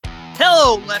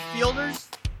Hello, left fielders.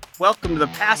 Welcome to the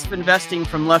Passive Investing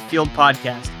from Left Field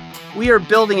podcast. We are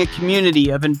building a community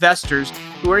of investors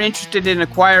who are interested in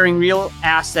acquiring real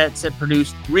assets that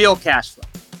produce real cash flow.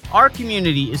 Our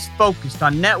community is focused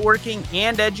on networking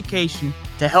and education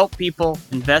to help people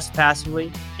invest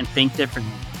passively and think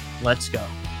differently. Let's go.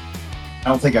 I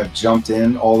don't think I've jumped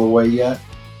in all the way yet,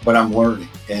 but I'm learning.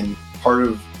 And part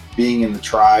of being in the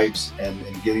tribes and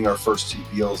getting our first 2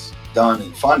 deals done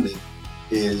and funded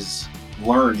is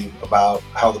learning about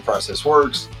how the process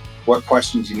works, what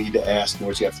questions you need to ask, and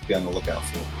what you have to be on the lookout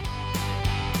for.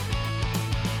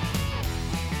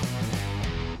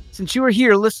 Since you are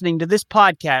here listening to this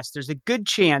podcast, there's a good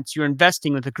chance you're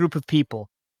investing with a group of people.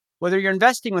 Whether you're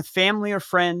investing with family or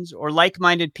friends or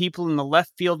like-minded people in the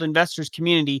left field investors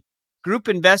community, group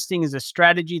investing is a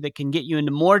strategy that can get you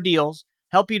into more deals,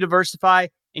 help you diversify,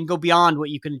 and go beyond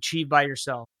what you can achieve by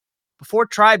yourself. Before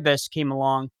TribeVest came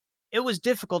along, it was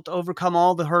difficult to overcome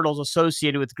all the hurdles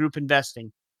associated with group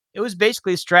investing. It was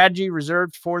basically a strategy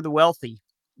reserved for the wealthy.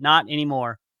 Not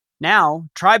anymore. Now,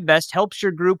 TribeVest helps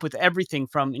your group with everything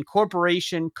from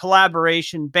incorporation,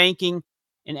 collaboration, banking,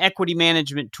 and equity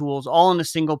management tools all in a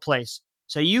single place,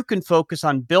 so you can focus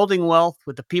on building wealth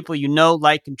with the people you know,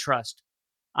 like, and trust.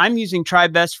 I'm using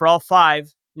TribeVest for all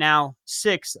 5, now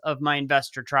 6 of my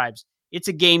investor tribes. It's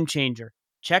a game changer.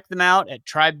 Check them out at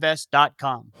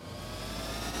tribevest.com.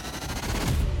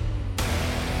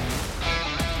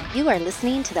 You are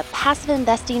listening to the Passive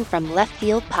Investing from Left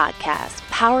Field podcast,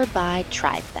 powered by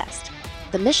TribeVest.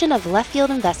 The mission of Left Field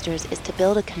Investors is to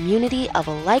build a community of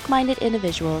like-minded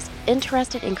individuals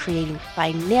interested in creating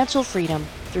financial freedom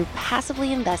through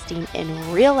passively investing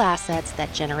in real assets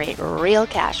that generate real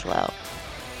cash flow.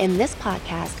 In this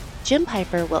podcast, Jim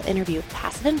Piper will interview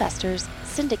passive investors,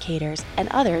 syndicators, and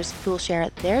others who will share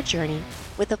their journey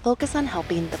with a focus on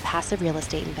helping the passive real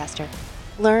estate investor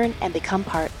learn and become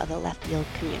part of the Left Field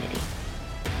community.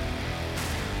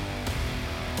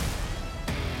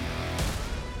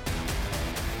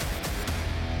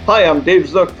 Hi, I'm Dave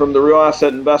Zook from The Real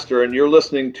Asset Investor, and you're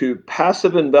listening to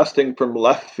Passive Investing from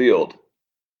Left Field.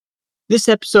 This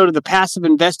episode of the Passive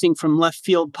Investing from Left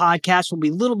Field podcast will be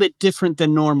a little bit different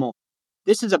than normal.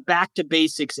 This is a back to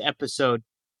basics episode.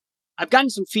 I've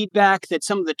gotten some feedback that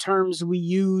some of the terms we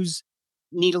use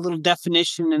need a little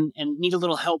definition and need a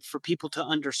little help for people to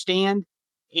understand.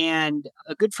 And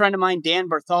a good friend of mine, Dan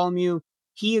Bartholomew,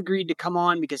 he agreed to come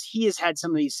on because he has had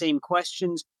some of these same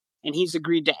questions, and he's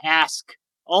agreed to ask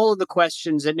all of the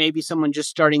questions that maybe someone just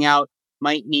starting out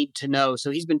might need to know.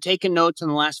 So he's been taking notes on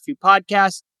the last few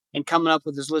podcasts and coming up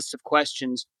with his list of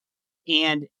questions.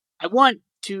 And I want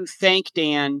to thank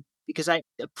Dan because I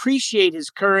appreciate his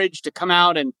courage to come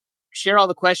out and share all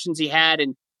the questions he had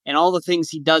and all the things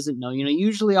he doesn't know. You know,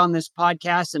 usually on this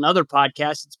podcast and other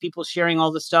podcasts, it's people sharing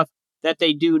all the stuff that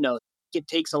they do know. It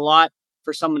takes a lot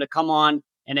for someone to come on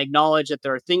and acknowledge that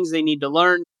there are things they need to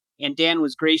learn. And Dan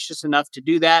was gracious enough to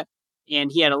do that.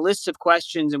 And he had a list of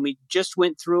questions, and we just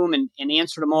went through them and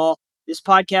answered them all. This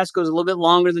podcast goes a little bit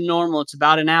longer than normal. It's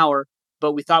about an hour,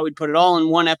 but we thought we'd put it all in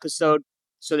one episode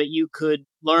so that you could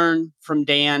learn from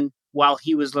Dan while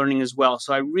he was learning as well.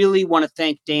 So I really want to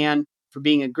thank Dan for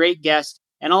being a great guest.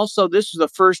 And also, this was the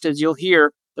first, as you'll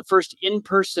hear, the first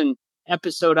in-person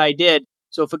episode I did.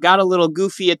 So if it got a little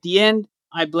goofy at the end,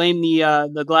 I blame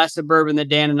the glass of bourbon that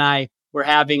Dan and I were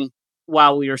having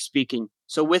while we were speaking.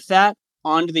 So with that,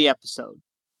 on to the episode.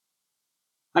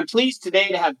 I'm pleased today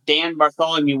to have Dan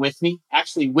Bartholomew with me,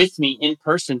 actually with me in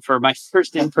person for my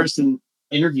first in-person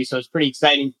interview. So it's pretty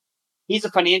exciting. He's a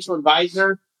financial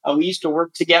advisor. We used to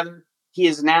work together. He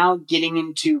is now getting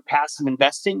into passive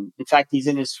investing. In fact, he's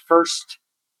in his first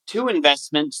 2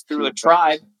 investments through a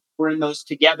tribe. We're in those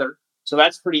together. So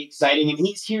that's pretty exciting. And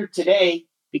he's here today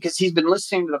because he's been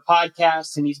listening to the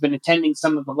podcast and he's been attending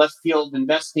some of the left field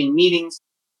investing meetings.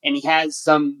 And he has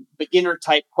some beginner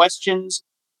type questions.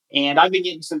 And I've been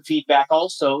getting some feedback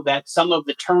also that some of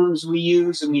the terms we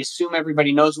use and we assume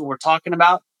everybody knows what we're talking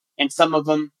about, and some of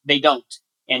them they don't.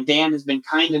 And Dan has been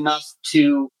kind enough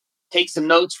to take some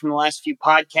notes from the last few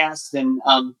podcasts. And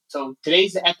so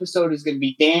today's episode is going to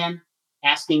be Dan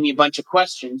asking me a bunch of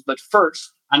questions. But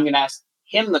first, I'm going to ask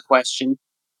him the question.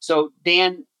 So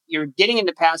Dan, you're getting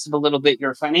into passive a little bit.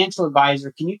 You're a financial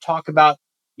advisor. Can you talk about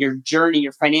your journey,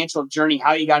 your financial journey,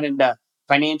 how you got into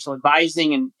financial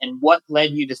advising and what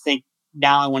led you to think,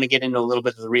 now I want to get into a little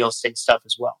bit of the real estate stuff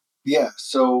as well? Yeah,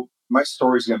 so my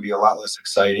story is going to be a lot less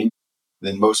exciting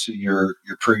than most of your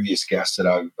previous guests that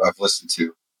I've listened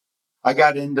to. I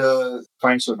got into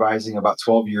financial advising about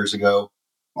 12 years ago,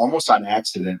 almost on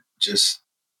accident. Just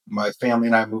my family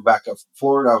and I moved back up from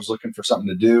Florida. I was looking for something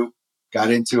to do,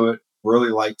 got into it, really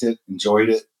liked it, enjoyed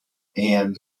it,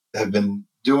 and have been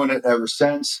doing it ever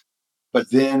since.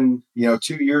 But then,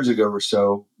 2 years ago or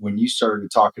so, when you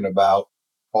started talking about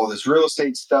all this real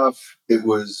estate stuff, it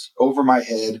was over my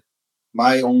head.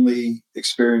 My only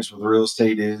experience with real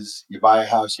estate is you buy a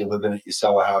house, you live in it, you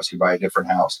sell a house, you buy a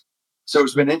different house. So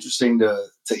it's been interesting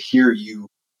to hear you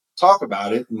talk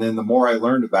about it. And then the more I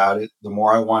learned about it, the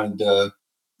more I wanted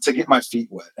to get my feet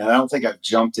wet. And I don't think I've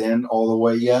jumped in all the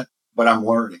way yet, but I'm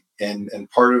learning. And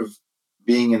part of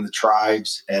being in the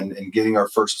tribes and getting our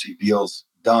first 2 deals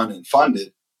done and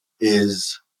funded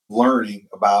is learning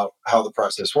about how the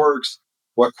process works,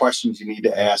 what questions you need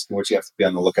to ask, and what you have to be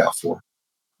on the lookout for.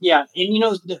 Yeah. And,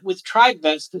 with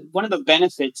TribeVest, one of the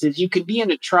benefits is you can be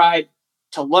in a tribe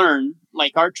to learn,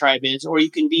 like our tribe is, or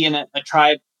you can be in a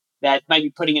tribe that might be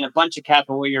putting in a bunch of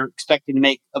capital where you're expecting to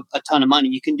make a ton of money.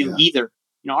 You can do either.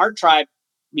 Our tribe,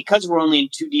 because we're only in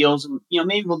 2 deals, and,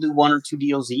 maybe we'll do 1 or 2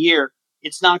 deals a year,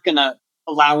 it's not going to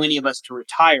allow any of us to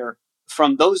retire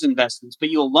from those investments, but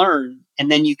you'll learn,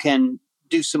 and then you can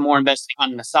do some more investing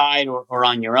on the side or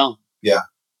on your own. Yeah.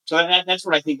 So that's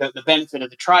what I think the benefit of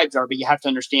the tribes are, but you have to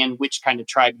understand which kind of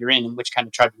tribe you're in and which kind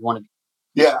of tribe you want to be.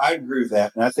 Yeah, I agree with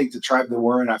that. And I think the tribe that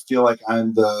we're in, I feel like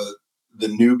I'm the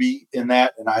newbie in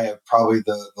that. And I have probably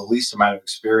the least amount of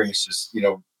experience just,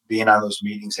 being on those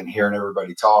meetings and hearing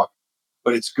everybody talk.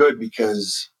 But it's good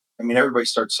because, everybody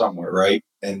starts somewhere, right?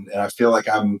 And I feel like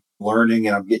I'm learning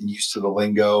and I'm getting used to the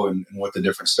lingo and what the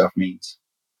different stuff means.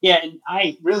 Yeah, and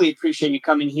I really appreciate you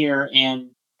coming here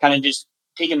and kind of just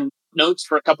taking notes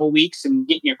for a couple of weeks and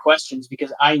getting your questions,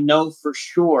 because I know for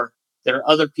sure there are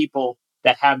other people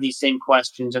that have these same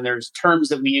questions, and there's terms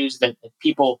that we use that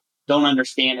people don't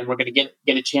understand, and we're going to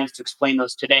get a chance to explain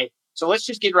those today. So let's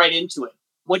just get right into it.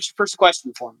 What's your first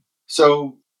question for me?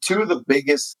 So 2 of the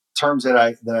biggest terms that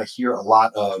I hear a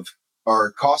lot of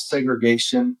are cost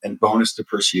segregation and bonus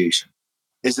depreciation.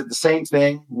 Is it the same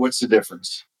thing? What's the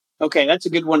difference? Okay, that's a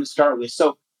good one to start with.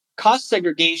 So cost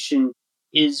segregation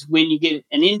is when you get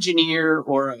an engineer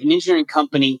or an engineering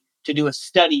company to do a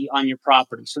study on your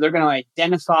property. So they're going to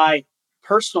identify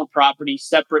personal property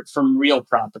separate from real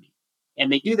property.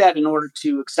 And they do that in order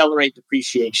to accelerate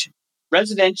depreciation.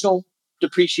 Residential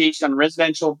depreciation on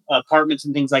residential apartments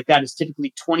and things like that is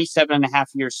typically 27 and a half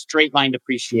years straight line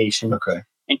depreciation. Okay.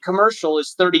 And commercial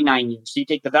is 39 years. So you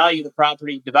take the value of the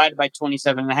property divided by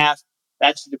 27 and a half,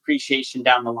 that's the depreciation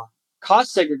down the line.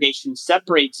 Cost segregation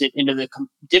separates it into the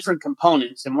different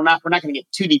components, and we're not going to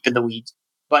get too deep in the weeds,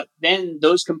 but then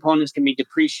those components can be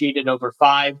depreciated over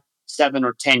 5, 7,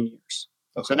 or 10 years.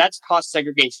 Okay. So that's cost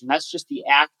segregation. That's just the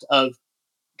act of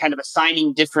kind of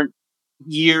assigning different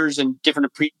years and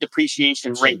different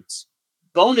depreciation rates.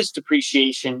 Bonus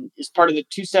depreciation is part of the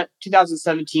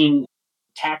 2017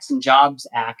 Tax and Jobs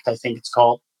Act, I think it's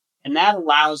called, and that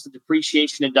allows the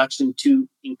depreciation deduction to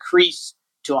increase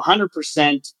to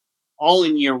 100% all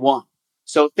in year 1.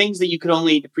 So things that you could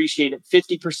only depreciate at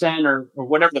 50% or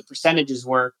whatever the percentages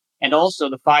were, and also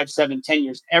the 5, 7, 10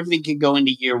 years, everything can go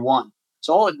into year 1.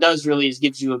 So all it does really is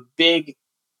gives you a big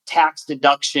tax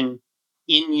deduction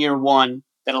in year 1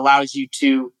 that allows you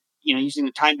to, using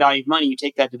the time value of money, you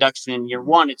take that deduction in year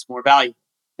 1, it's more valuable.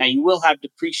 Now you will have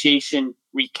depreciation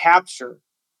recapture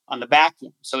on the back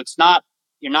end. So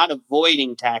you're not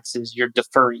avoiding taxes, you're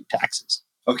deferring taxes.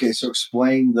 Okay, so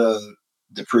explain the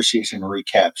depreciation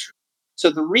recapture. So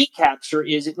the recapture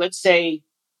is, let's say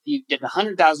you did a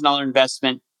 $100,000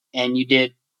 investment and you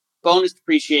did bonus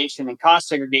depreciation and cost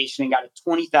segregation and got a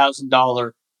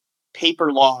 $20,000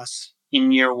 paper loss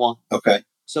in year 1. Okay.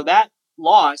 So that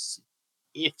loss,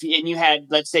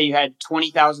 let's say you had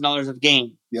 $20,000 of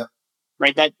gain. Yeah.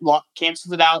 Right? That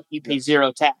cancels it out, you pay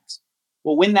zero tax.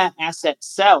 Well, when that asset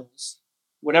sells,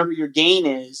 whatever your gain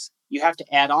is, you have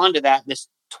to add on to that this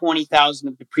 $20,000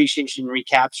 of depreciation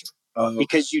recapture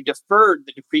because you deferred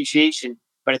the depreciation,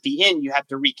 but at the end you have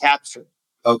to recapture it.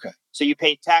 Okay. So you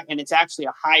pay tax, and it's actually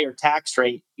a higher tax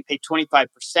rate. You pay 25%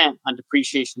 on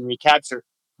depreciation recapture,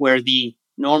 where the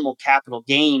normal capital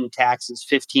gain tax is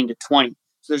 15 to 20.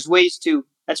 So there's ways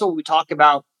that's what we talk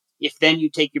about. If then you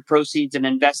take your proceeds and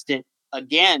invest it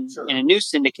again in a new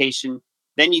syndication,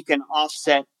 then you can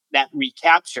offset that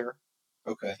recapture.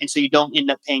 Okay. And so you don't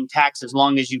end up paying tax as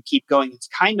long as you keep going. It's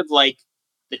kind of like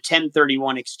the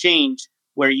 1031 exchange,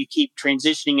 where you keep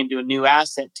transitioning into a new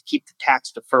asset to keep the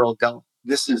tax deferral going.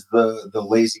 This is the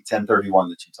lazy 1031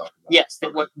 that you talked about. Yes.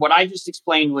 Okay. What I just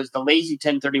explained was the lazy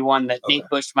 1031 that Nate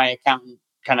Bush, my accountant,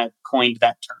 kind of coined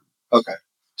that term. Okay.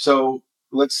 So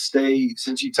let's stay,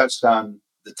 since you touched on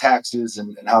the taxes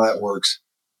and how that works,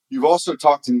 you've also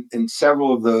talked in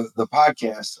several of the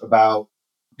podcasts about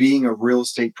being a real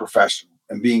estate professional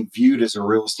and being viewed as a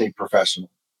real estate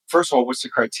professional? First of all, what's the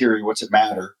criteria? What's it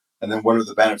matter? And then what are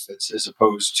the benefits as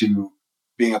opposed to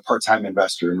being a part-time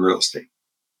investor in real estate?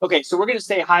 Okay, so we're going to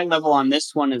stay high level on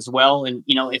this one as well. And,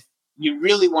 if you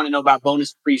really want to know about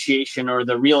bonus depreciation or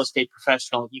the real estate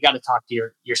professional, you got to talk to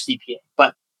your CPA.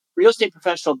 But real estate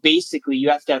professional, basically, you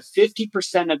have to have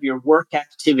 50% of your work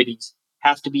activities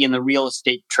have to be in the real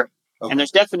estate trade. Okay. And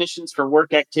there's definitions for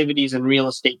work activities and real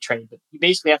estate trade, but you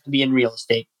basically have to be in real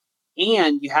estate.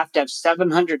 And you have to have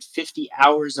 750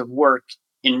 hours of work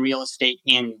in real estate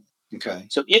annually. Okay.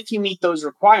 So if you meet those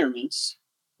requirements,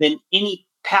 then any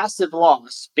passive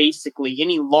loss, basically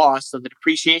any loss of the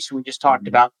depreciation we just talked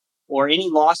about, or any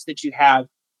loss that you have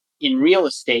in real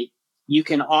estate, you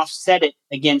can offset it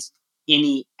against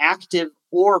any active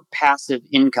or passive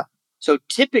income. So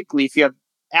typically, if you have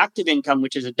active income,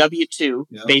 which is a W-2,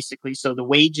 basically, so the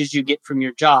wages you get from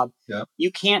your job,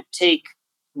 you can't take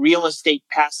real estate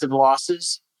passive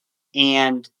losses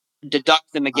and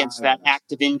deduct them against that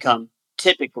active income.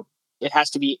 Typically, it has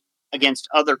to be against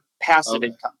other passive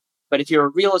income. But if you're a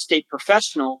real estate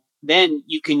professional, then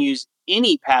you can use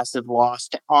any passive loss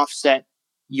to offset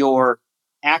your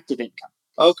active income.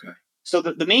 Okay. So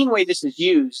the main way this is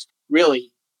used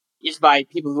really is by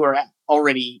people who are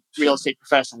already real estate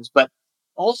professionals, but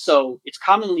also it's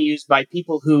commonly used by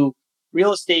people who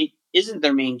real estate isn't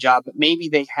their main job, but maybe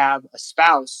they have a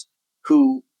spouse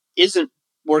who isn't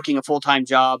working a full-time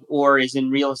job or is in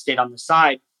real estate on the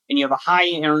side. And you have a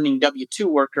high-earning W-2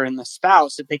 worker and the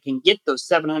spouse, if they can get those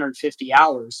 750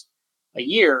 hours a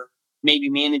year, maybe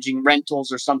managing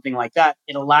rentals or something like that,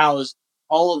 it allows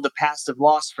all of the passive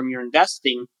loss from your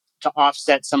investing to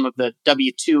offset some of the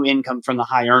W-2 income from the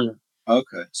high earner.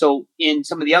 Okay. So in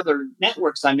some of the other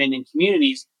networks I'm in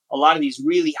communities, a lot of these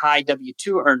really high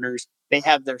W-2 earners, they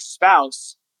have their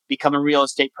spouse become a real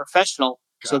estate professional.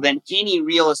 So then any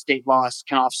real estate loss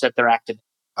can offset their active.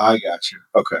 I got you.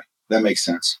 Okay. That makes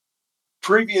sense.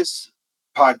 Previous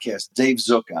podcast, Dave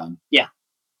Zook on. Yeah.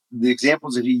 The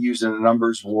examples that he used in the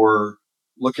numbers were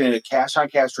looking at a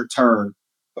cash-on-cash return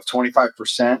of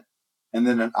 25% and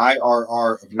then an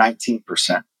IRR of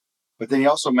 19%. But then he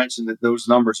also mentioned that those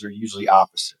numbers are usually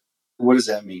opposite. What does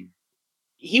that mean?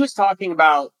 He was talking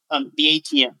about the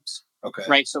ATMs. Okay.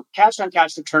 Right. So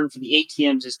cash-on-cash return for the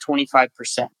ATMs is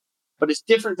 25%. But it's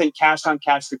different than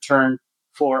cash-on-cash return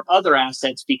for other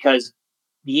assets because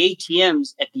the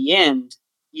ATMs at the end,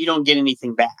 you don't get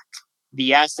anything back.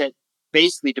 The asset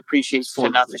basically depreciates to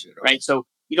nothing, right? So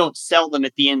you don't sell them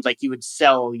at the end like you would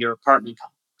sell your apartment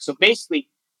complex. So basically,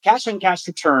 cash-on-cash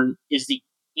return is the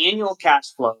annual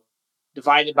cash flow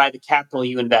divided by the capital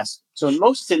you invest. So in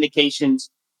most syndications,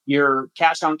 your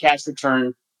cash-on-cash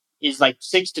return is like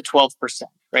 6 to 12%,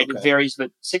 right? Okay. It varies, but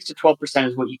 6 to 12%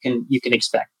 is what you can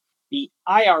expect. The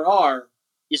IRR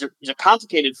is a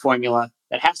complicated formula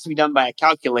that has to be done by a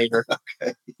calculator.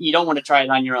 Okay. You don't want to try it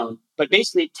on your own. But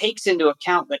basically, it takes into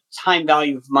account the time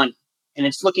value of money. And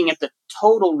it's looking at the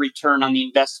total return on the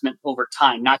investment over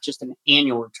time, not just an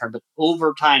annual return, but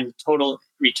over time, the total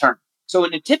return. So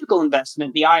in a typical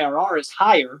investment, the IRR is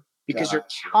higher because you're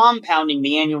compounding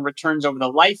the annual returns over the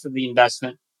life of the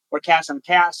investment, where cash on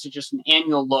cash is just an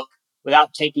annual look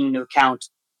without taking into account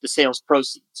the sales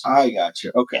proceeds. I got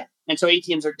you. Okay. Yeah. And so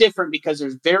ATMs are different because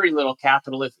there's very little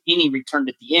capital, if any, returned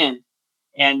at the end.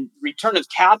 And return of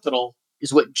capital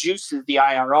is what juices the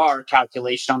IRR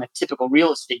calculation on a typical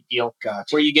real estate deal,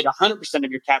 gotcha, where you get 100%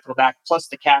 of your capital back plus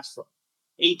the cash flow.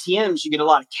 ATMs, you get a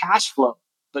lot of cash flow,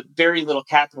 but very little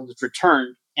capital is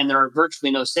returned, and there are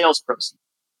virtually no sales proceeds.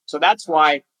 So that's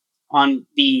why on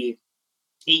the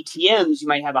ATMs, you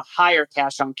might have a higher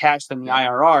cash on cash than the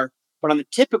IRR. But on the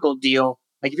typical deal,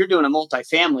 like if you're doing a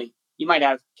multifamily, you might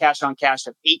have cash on cash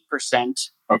of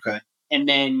 8%. Okay. And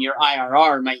then your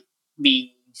IRR might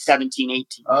be 17,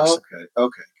 18%.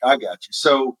 Okay. I got you.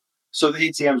 So the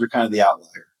ATMs are kind of the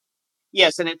outlier.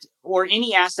 Yes. And or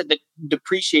any asset that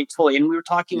depreciates fully. And we were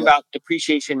talking about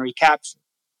depreciation recapture.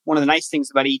 One of the nice things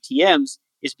about ATMs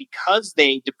is because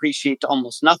they depreciate to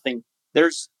almost nothing,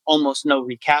 there's almost no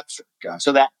recapture. Gotcha.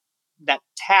 So that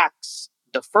tax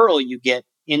deferral you get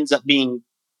ends up being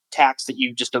tax that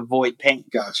you just avoid paying.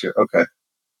 Gotcha. Okay.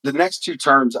 The next two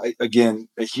terms, I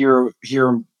hear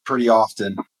them pretty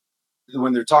often.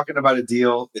 When they're talking about a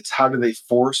deal, it's how do they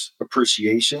force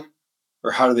appreciation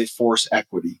or how do they force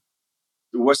equity?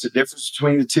 What's the difference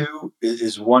between the two?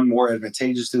 Is one more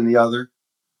advantageous than the other?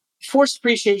 Forced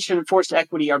appreciation and forced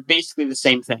equity are basically the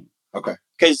same thing. Okay.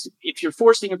 Because if you're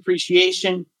forcing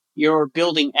appreciation, you're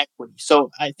building equity.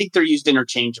 So I think they're used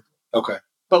interchangeably. Okay.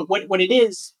 But what it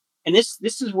is, and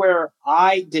this is where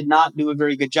I did not do a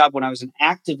very good job when I was an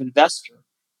active investor,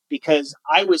 because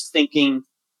I was thinking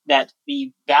that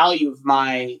the value of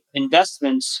my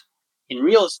investments in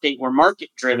real estate were market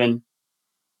driven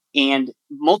and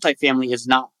multifamily is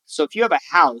not. So if you have a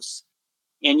house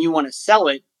and you want to sell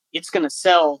it, it's going to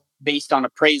sell based on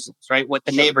appraisals, right? What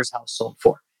the neighbor's house sold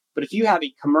for. But if you have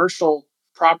a commercial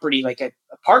property like an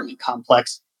apartment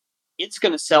complex, it's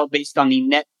going to sell based on the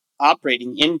net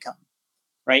operating income,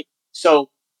 right? So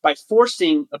by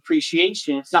forcing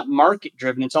appreciation, it's not market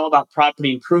driven. It's all about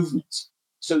property improvements.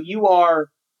 So you are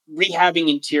rehabbing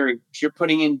interiors. You're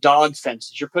putting in dog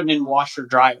fences. You're putting in washer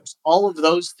dryers. All of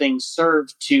those things serve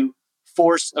to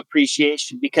force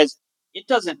appreciation because it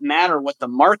doesn't matter what the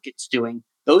market's doing.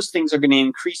 Those things are going to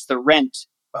increase the rent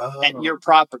at your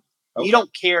property. Okay. You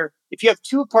don't care if you have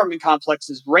two apartment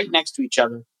complexes right next to each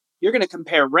other, you're going to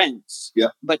compare rents. Yeah.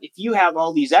 But if you have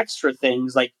all these extra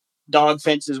things like dog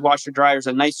fences, washer dryers,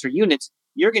 and nicer units,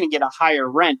 you're going to get a higher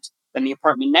rent than the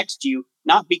apartment next to you,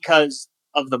 not because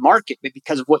of the market, but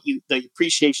because of the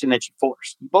appreciation that you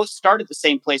forced. You both start at the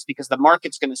same place because the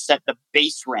market's going to set the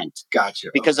base rent.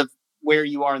 Gotcha. Because of where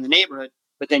you are in the neighborhood.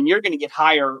 But then you're going to get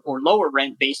higher or lower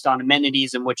rent based on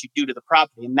amenities and what you do to the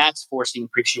property. And that's forcing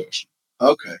appreciation.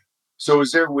 Okay. So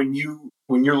is there, when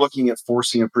you're looking at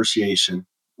forcing appreciation,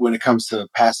 when it comes to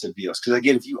passive deals, because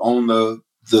again, if you own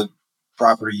the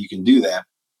property, you can do that.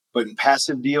 But in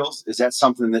passive deals, is that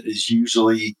something that is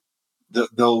usually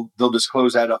they'll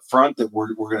disclose that up front that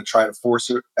we're going to try to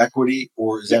force equity,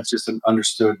 or is that just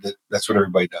understood that that's what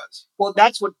everybody does? Well,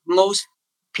 that's what most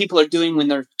people are doing when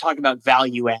they're talking about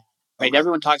value add, right? Okay.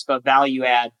 Everyone talks about value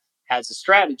add as a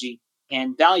strategy,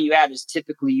 and value add is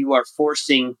typically you are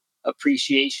forcing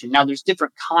appreciation. Now, there's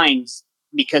different kinds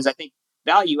because I think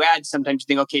value add, sometimes you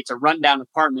think, okay, it's a rundown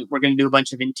apartment. We're going to do a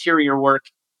bunch of interior work,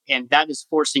 and that is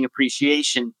forcing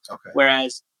appreciation. Okay.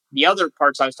 Whereas the other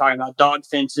parts I was talking about, dog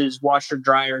fences, washer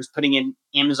dryers, putting in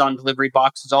Amazon delivery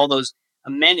boxes, all those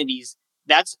amenities,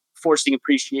 that's forcing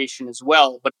appreciation as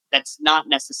well. But that's not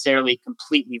necessarily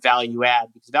completely value add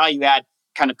because value add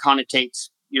kind of connotates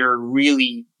you're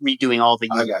really redoing all the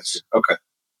units. I got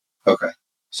you. Okay.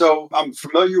 So I'm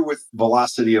familiar with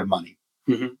velocity of money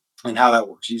and how that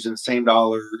works, using the same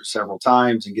dollar several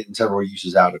times and getting several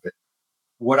uses out of it.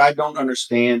 What I don't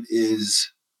understand is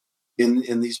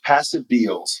in these passive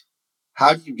deals,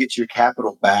 how do you get your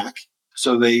capital back?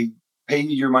 So they pay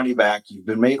you your money back, you've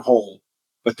been made whole,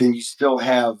 but then you still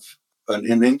have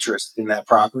an interest in that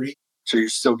property. So you're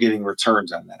still getting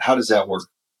returns on that. How does that work?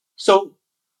 So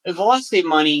the velocity of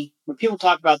money, when people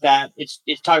talk about that, it's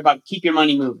talk about keep your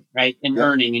money moving, right? And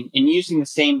earning and using the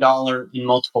same dollar in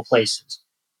multiple places.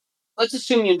 Let's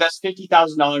assume you invest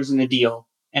 $50,000 in a deal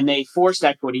and they force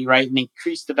equity, right? And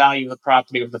increase the value of the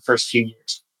property over the first few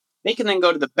years. They can then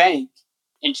go to the bank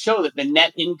and show that the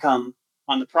net income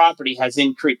on the property has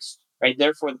increased, right?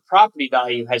 Therefore, the property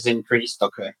value has increased.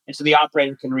 Okay. And so the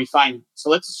operator can refinance.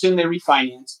 So let's assume they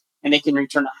refinance and they can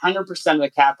return 100% of the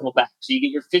capital back. So you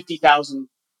get your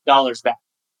 $50,000 back.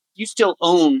 You still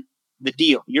own the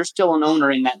deal. You're still an owner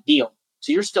in that deal.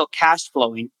 So you're still cash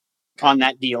flowing on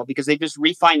that deal because they just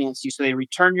refinanced you. So they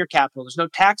return your capital. There's no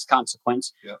tax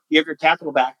consequence. Yep. You have your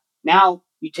capital back. Now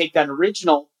you take that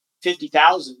original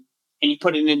 $50,000 and you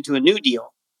put it into a new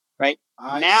deal, right?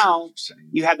 Now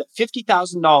you have that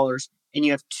 $50,000 and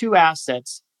you have two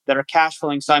assets that are cash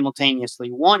flowing simultaneously.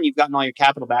 One, you've gotten all your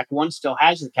capital back. One still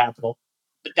has your capital,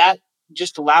 but that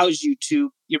just allows you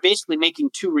you're basically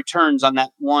making two returns on that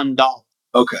 $1.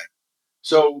 Okay.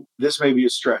 So this may be a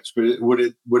stretch, but would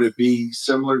it be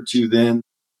similar to then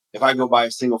if I go buy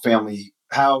a single family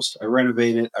house, I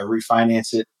renovate it, I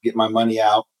refinance it, get my money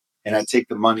out, and I take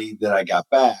the money that I got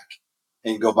back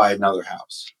and go buy another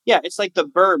house? Yeah, it's like the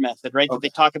BRRRR method, right? Okay. That they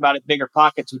talk about at Bigger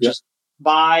Pockets, which is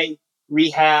buy,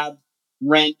 rehab,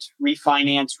 rent,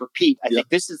 refinance, repeat. I think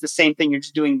this is the same thing. You're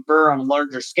just doing BRRRR on a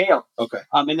larger scale. Okay.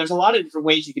 And there's a lot of different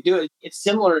ways you could do it. It's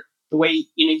similar the way,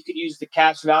 you could use the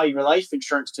cash value of your life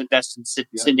insurance to invest in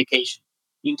syndication.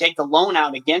 You can take the loan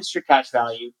out against your cash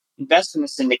value, invest in the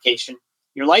syndication.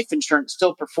 Your life insurance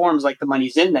still performs like the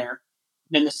money's in there.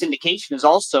 Then the syndication is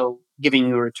also giving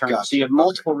you a return. Gotcha. So you have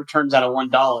multiple returns out of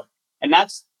 $1. And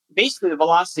that's basically the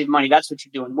velocity of money. That's what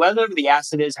you're doing. Whatever the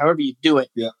asset is, however you do it,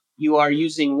 you are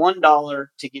using $1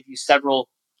 to give you several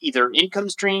either income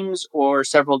streams or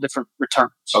several different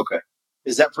returns. Okay.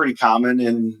 Is that pretty common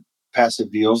in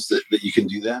passive deals that you can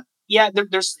do that? Yeah,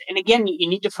 there's, and again, you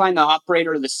need to find the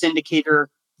operator or the syndicator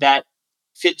that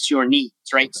fits your needs,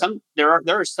 right? Okay. There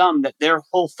are some that their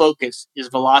whole focus is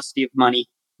velocity of money.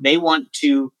 They want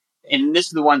to, and this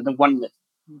is the one that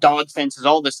dog fences,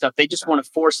 all this stuff. They just want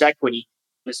to force equity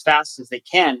as fast as they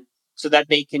can so that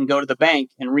they can go to the bank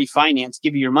and refinance,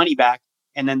 give you your money back,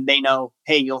 and then they know,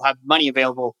 hey, you'll have money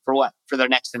available for what? For their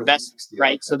next investment,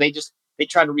 right? Okay. So they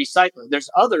try to recycle it. There's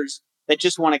others that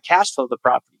just want to cash flow the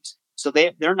properties. So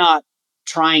they're not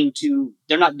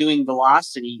doing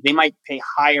velocity. They might pay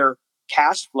higher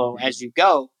cash flow as you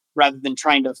go rather than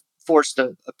trying to force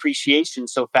the appreciation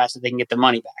so fast that they can get the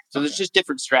money back. So there's just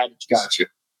different strategies. Gotcha.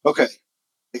 Okay.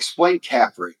 Explain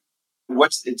cap rate.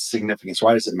 What's its significance?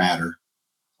 Why does it matter?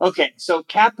 Okay. So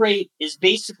cap rate is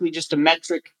basically just a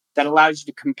metric that allows you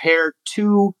to compare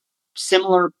two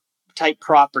similar type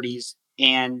properties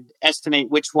and estimate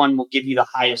which one will give you the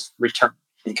highest return.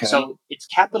 Okay. So it's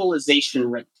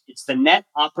capitalization rate. It's the net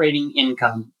operating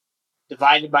income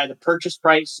divided by the purchase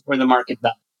price or the market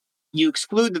value. You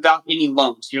exclude any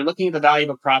loans. You're looking at the value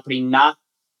of a property, not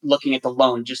looking at the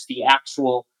loan, just the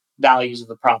actual values of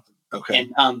the property. Okay.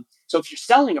 And so if you're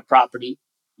selling a property,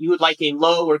 you would like a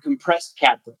low or compressed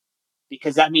cap rate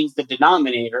because that means the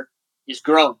denominator is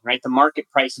growing, right? The market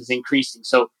price is increasing.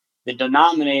 So the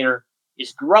denominator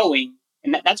is growing,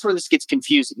 and that's where this gets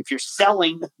confusing. If you're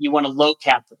selling, you want a low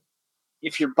cap rate.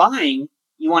 If you're buying,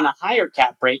 you want a higher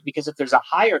cap rate because if there's a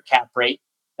higher cap rate,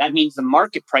 that means the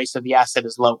market price of the asset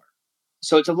is lower.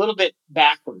 So it's a little bit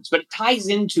backwards, but it ties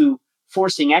into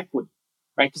forcing equity,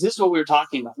 right? Because this is what we were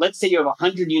talking about. Let's say you have a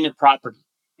 100-unit property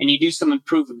and you do some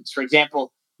improvements. For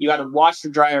example, you add a washer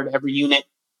dryer to every unit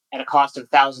at a cost of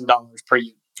 $1,000 per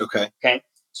unit. Okay.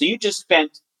 So you just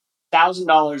spent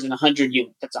 $1,000 in 100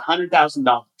 units. That's $100,000.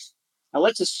 Now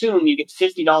let's assume you get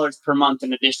 $50 per month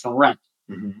in additional rent.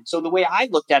 Mm-hmm. So the way I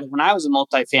looked at it when I was a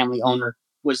multifamily owner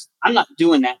was I'm not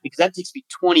doing that because that takes me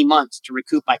 20 months to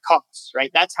recoup my costs,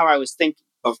 right? That's how I was thinking.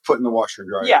 Of putting the washer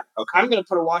and dryer. Yeah. Okay. I'm going to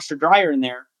put a washer dryer in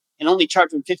there and only charge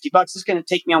them $50. It's going to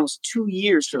take me almost 2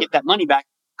 years to get that money back.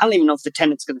 I don't even know if the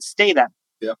tenant's going to stay that.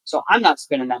 Yeah. So I'm not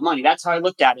spending that money. That's how I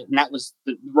looked at it. And that was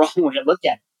the wrong way to look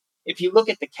at it. If you look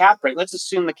at the cap rate, let's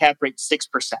assume the cap rate's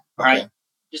 6%, all right?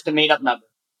 Just a made up number.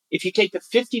 If you take the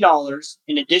 $50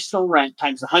 in additional rent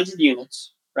times 100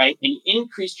 units, right? And you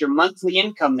increase your monthly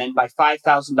income then by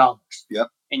 $5,000. Yep.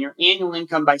 And your annual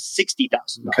income by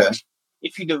 $60,000. Okay.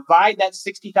 If you divide that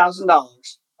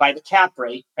 $60,000 by the cap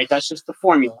rate, right? That's just the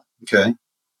formula. Okay.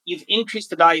 You've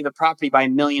increased the value of the property by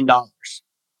 $1 million.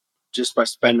 Just by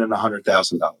spending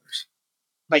 $100,000.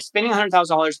 By spending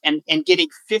 $100,000 and getting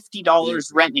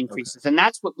 $50 rent increases. Okay. And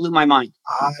that's what blew my mind.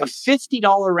 A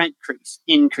 $50 rent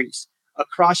increase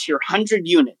across your 100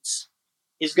 units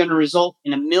is going to result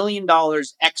in $1 million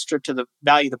extra to the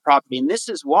value of the property. And this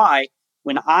is why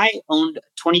when I owned a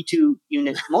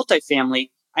 22-unit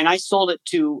multifamily and I sold it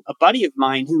to a buddy of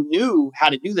mine who knew how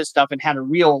to do this stuff and had a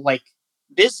real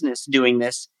business doing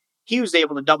this, he was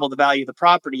able to double the value of the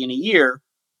property in a year.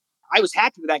 I was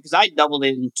happy with that because I doubled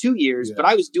it in 2 years, but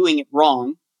I was doing it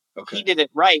wrong. Okay. He did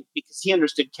it right because he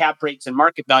understood cap rates and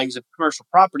market values of commercial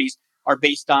properties are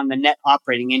based on the net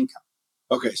operating income.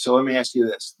 Okay, so let me ask you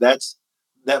this.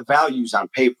 That value's on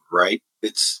paper, right?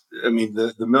 The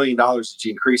 $1 million that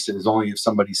you increased it is only if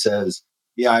somebody says,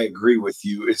 yeah, I agree with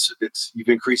you. It's you've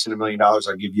increased it $1 million. I'll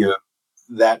give you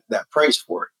that price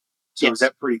for it. So Is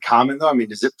that pretty common though?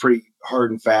 Is it pretty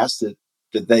hard and fast that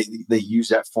they use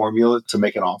that formula to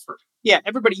make an offer? Yeah,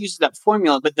 everybody uses that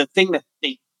formula, but the thing that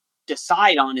they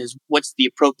decide on is what's the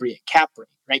appropriate cap rate,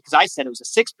 right? Because I said it was a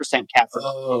 6% cap rate.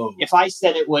 Oh. If I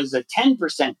said it was a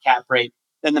 10% cap rate,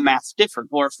 then the math's different.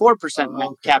 Or a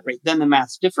 4% cap rate, then the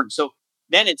math's different. So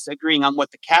then it's agreeing on what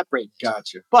the cap rate is.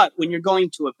 Gotcha. But when you're going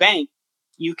to a bank,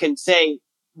 you can say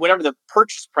whatever the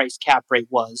purchase price cap rate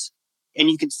was, and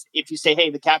you can, if you say, hey,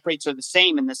 the cap rates are the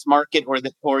same in this market,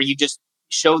 or you just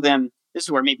show them. This is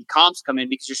where maybe comps come in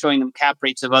because you're showing them cap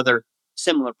rates of other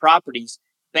similar properties.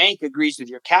 Bank agrees with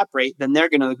your cap rate, then they're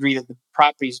going to agree that the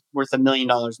property's worth $1 million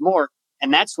more.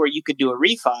 And that's where you could do a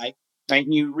refi, right?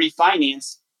 And you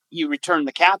refinance, you return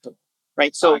the capital,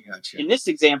 right? So in this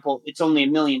example, it's only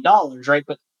 $1 million, right?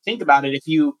 But think about it. If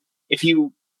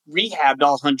you rehabbed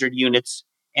all 100 units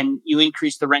and you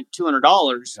increase the rent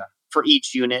 $200 for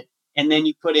each unit, and then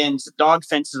you put in some dog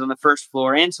fences on the first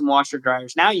floor and some washer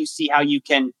dryers, now you see how you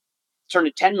can turn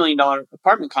a $10 million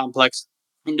apartment complex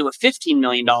into a $15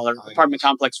 million apartment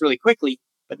complex really quickly.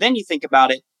 But then you think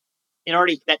about it,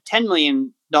 that $10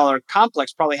 million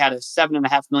complex probably had a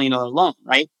 $7.5 million loan,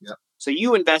 right? Yeah. So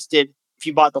you invested, if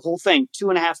you bought the whole thing,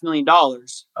 $2.5 million.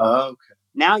 Okay.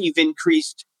 Now you've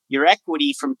increased your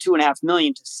equity from $2.5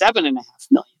 million to $7.5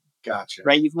 million. Gotcha.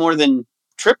 Right? You've more than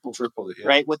tripled it,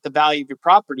 right? What the value of your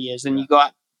property is. And you go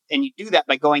out and you do that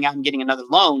by going out and getting another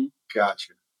loan.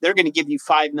 Gotcha. They're going to give you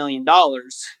 $5 million,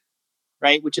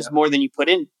 right? Which is more than you put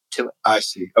into it. I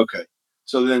see. Okay.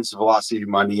 So then it's velocity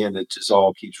money and it just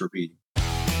all keeps repeating.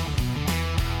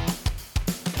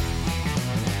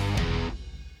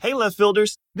 Hey, Left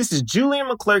Fielders. This is Julian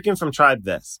McClurkin from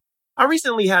TribeVest. I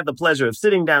recently had the pleasure of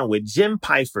sitting down with Jim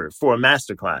Pfeiffer for a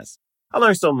masterclass. I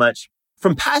learned so much,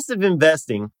 from passive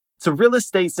investing to real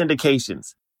estate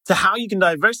syndications to how you can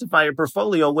diversify your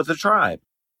portfolio with a tribe.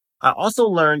 I also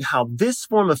learned how this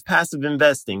form of passive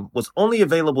investing was only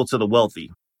available to the wealthy.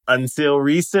 Until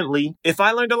recently. If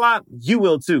I learned a lot, you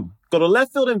will too. Go to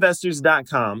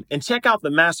leftfieldinvestors.com and check out the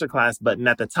masterclass button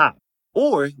at the top.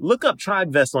 Or look up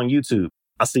TribeVest on YouTube.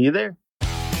 I'll see you there.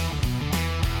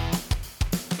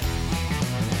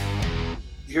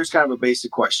 Here's kind of a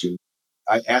basic question.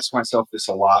 I ask myself this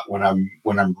a lot when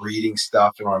I'm reading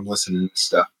stuff and when I'm listening to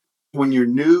stuff. When you're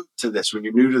new to this, when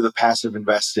you're new to the passive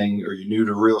investing or you're new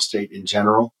to real estate in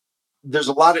general, there's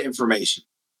a lot of information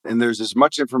and there's as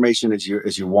much information as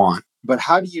you want. But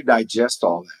how do you digest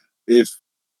all that? If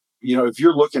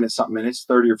you're looking at something and it's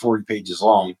 30 or 40 pages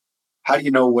long, how do you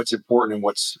know what's important and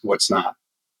what's not?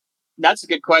 That's a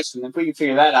good question. If we can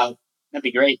figure that out, that'd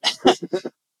be great.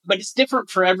 But it's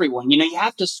different for everyone. You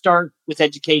have to start with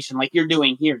education like you're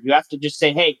doing here. You have to just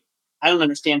say, hey, I don't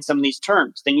understand some of these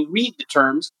terms. Then you read the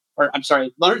terms,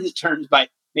 learn the terms by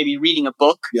maybe reading a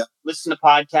book, listen to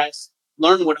podcasts,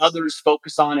 learn what others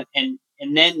focus on and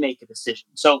then make a decision.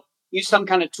 So use some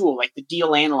kind of tool like the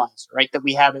deal analyzer, right, that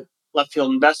we have at Left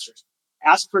Field Investors.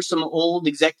 Ask for some old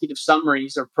executive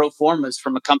summaries or pro formas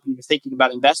from a company you're thinking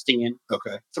about investing in.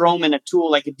 Okay. Throw them in a tool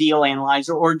like a deal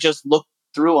analyzer or just look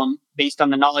through them based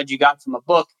on the knowledge you got from a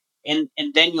book. And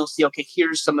then you'll see, okay,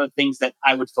 here's some of the things that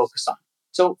I would focus on.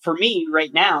 So for me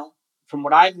right now, from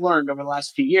what I've learned over the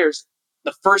last few years,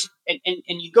 the first, and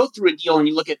you go through a deal and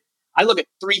I look at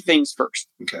three things first.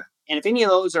 Okay. And if any of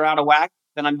those are out of whack,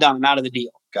 then I'm done. I'm out of the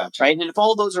deal. Gotcha. Right. And if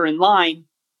all those are in line,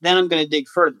 then I'm going to dig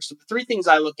further. So the three things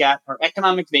I look at are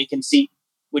economic vacancy,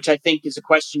 which I think is a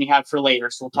question you have for later.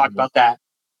 So we'll talk about that.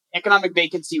 Economic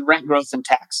vacancy, rent growth, and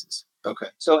taxes. Okay.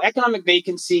 So economic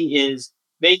vacancy is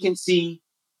vacancy,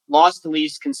 loss to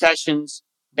lease, concessions,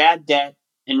 bad debt,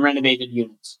 and renovated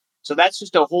units. So that's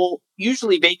just a whole,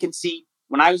 usually vacancy,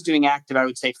 when I was doing active, I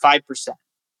would say 5%.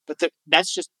 But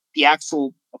that's just the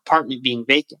actual apartment being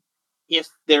vacant. If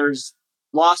there's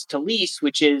loss to lease,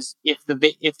 which is if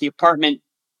the apartment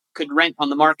could rent on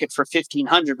the market for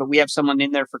 $1,500, but we have someone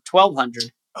in there for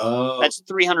 $1,200, that's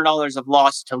 $300 of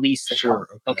loss to lease. Sure.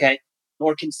 Okay.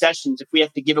 Or concessions if we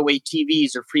have to give away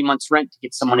TVs or 3 months rent to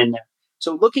get someone in there.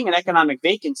 So looking at economic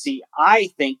vacancy, I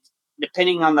think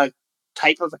depending on the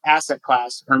type of asset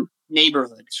class or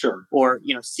neighborhood, or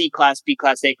C class, B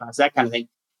class, A class, that kind of thing,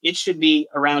 it should be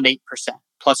around 8%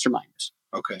 plus or minus.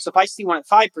 Okay. So if I see one at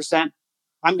 5%,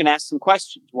 I'm going to ask some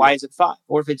questions. Why is it 5?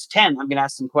 Or if it's 10, I'm going to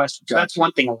ask some questions. So that's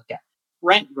one thing I look at.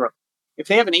 Rent growth. If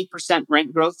they have an 8%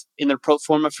 rent growth in their pro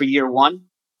forma for year one,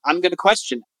 I'm going to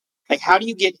question. Like, how do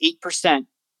you get 8%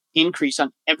 increase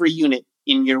on every unit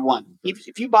in year one?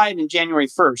 If you buy it in January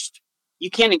 1st, you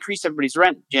can't increase everybody's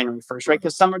rent January 1st, right?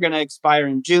 Because some are going to expire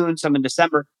in June, some in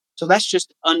December. So that's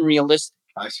just unrealistic.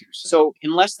 I see what you're saying. So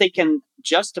unless they can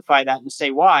justify that and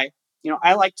say why,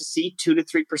 I like to see 2 to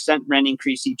 3% rent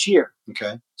increase each year.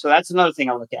 Okay. So that's another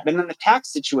thing I look at. And then the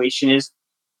tax situation is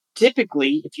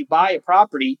typically if you buy a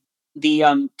property,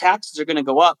 the taxes are going to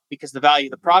go up because the value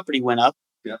of the property went up.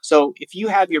 Yeah. So if you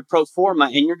have your pro forma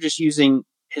and you're just using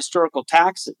historical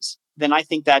taxes, then I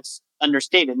think that's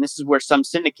understated. And this is where some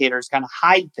syndicators kind of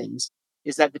hide things,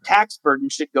 is that the tax burden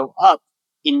should go up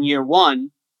in year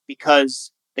one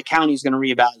because the county is going to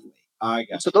reevaluate. I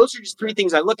got So those are just three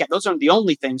things I look at. Those aren't the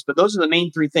only things, but those are the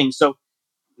main three things. So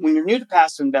when you're new to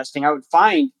passive investing, I would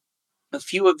find a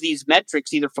few of these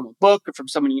metrics, either from a book or from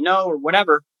someone you know or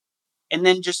whatever, and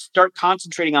then just start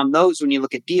concentrating on those when you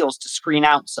look at deals to screen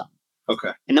out some.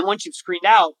 Okay. And then once you've screened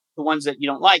out the ones that you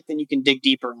don't like, then you can dig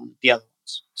deeper on the other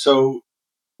ones. So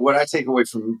what I take away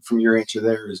from your answer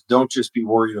there is don't just be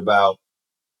worried about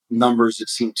numbers that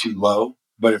seem too low,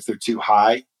 but if they're too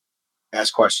high,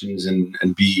 ask questions and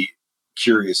be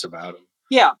curious about them.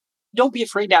 Yeah. Don't be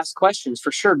afraid to ask questions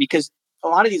for sure, because a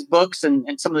lot of these books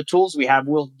and some of the tools we have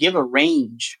will give a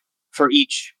range for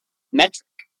each metric.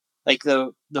 Like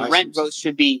the rent growth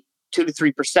should be 2 to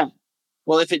 3%.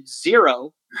 Well, if it's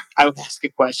 0, I would ask a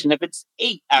question. If it's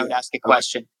 8, I would ask a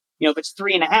question. If it's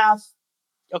 3.5,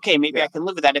 okay, maybe I can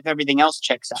live with that if everything else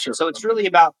checks out. Sure. So it's really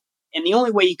about, and the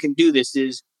only way you can do this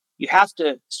is you have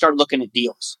to start looking at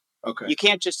deals. Okay. You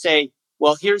can't just say,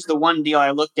 well, here's the one deal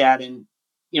I looked at, and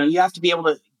you have to be able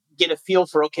to get a feel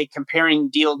for, okay, comparing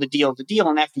deal to deal to deal.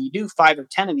 And after you do 5 or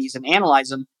 10 of these and analyze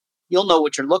them, you'll know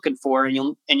what you're looking for, and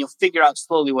you'll figure out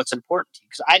slowly what's important to you.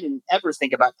 Because I didn't ever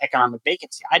think about economic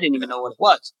vacancy. I didn't even know what it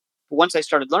was. But once I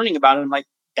started learning about it, I'm like,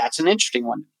 that's an interesting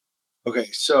one. Okay,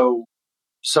 so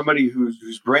somebody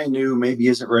who's brand new, maybe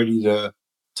isn't ready to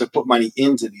put money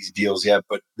into these deals yet,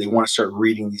 but they want to start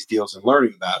reading these deals and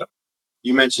learning about them.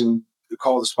 You mentioned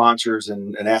call the sponsors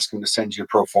and ask them to send you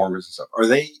pro formas and stuff. Are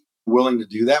they willing to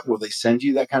do that? Will they send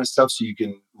you that kind of stuff so you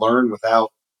can learn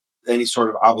without any sort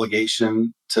of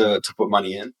obligation to put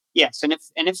money in? Yes, and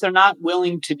if they're not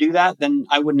willing to do that, then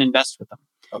I wouldn't invest with them.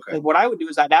 Okay. But what I would do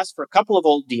is I'd ask for a couple of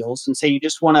old deals and say you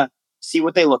just want to see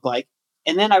what they look like,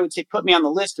 and then I would say put me on the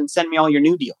list and send me all your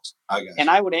new deals. I got you. And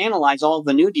I would analyze all of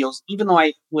the new deals, even though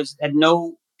I had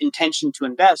no intention to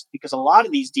invest, because a lot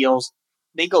of these deals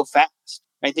they go fast,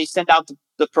 right? They send out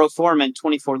the pro forma and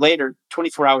 24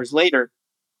 hours later,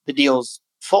 the deal's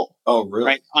full. Oh, really?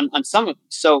 Right on some of them.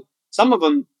 So some of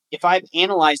them, if I've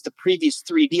analyzed the previous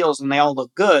 3 deals and they all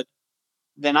look good,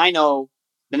 then I know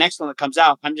the next one that comes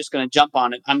out, I'm just going to jump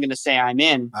on it. I'm going to say I'm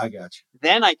in. I got you.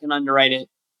 Then I can underwrite it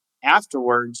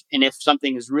afterwards. And if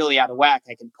something is really out of whack,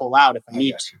 I can pull out if I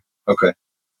need to. Okay.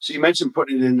 So you mentioned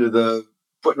putting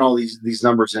all these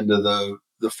numbers into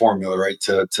the formula, right?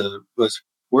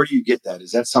 Where do you get that?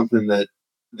 Is that something that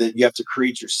you have to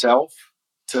create yourself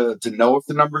to know if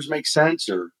the numbers make sense,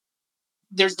 or?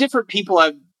 There's different people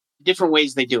have different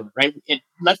ways they do it, right? At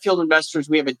Left Field Investors,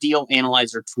 we have a deal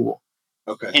analyzer tool.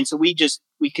 Okay. And so we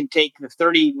can take the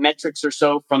 30 metrics or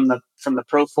so from the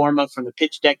pro forma, from the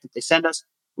pitch deck that they send us.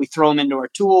 We throw them into our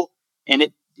tool,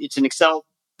 and it's an Excel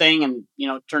thing, and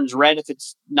it turns red if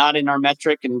it's not in our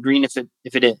metric and green if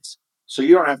it is. So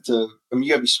you don't have to. I mean, you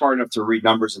got to be smart enough to read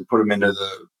numbers and put them into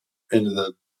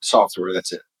the software.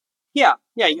 That's it. Yeah.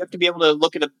 You have to be able to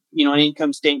look at an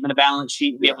income statement, a balance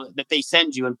sheet, and be able that they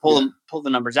send you and pull the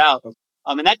numbers out.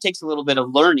 And that takes a little bit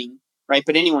of learning, right?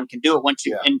 But anyone can do it once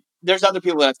you. And there's other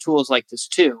people that have tools like this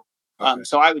too. Okay.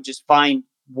 So I would just find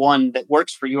one that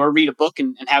works for you, or read a book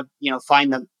and have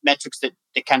find the metrics that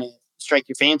kind of strike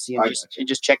your fancy and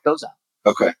just check those out.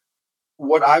 Okay.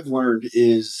 What I've learned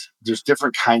is there's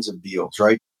different kinds of deals,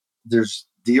 right? There's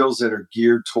deals that are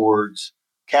geared towards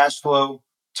cash flow,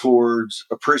 towards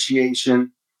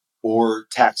appreciation, or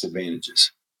tax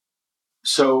advantages.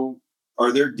 So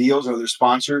are there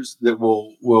sponsors that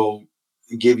will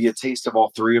give you a taste of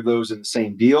all 3 of those in the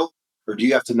same deal? Or do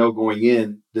you have to know going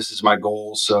in, this is my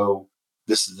goal, so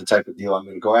this is the type of deal I'm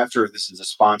going to go after, or this is a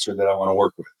sponsor that I want to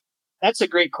work with? That's a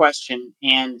great question.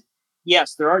 And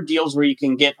yes, there are deals where you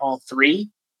can get all 3,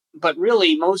 but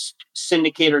really most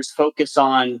syndicators focus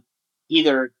on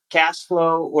either cash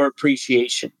flow or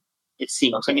appreciation, it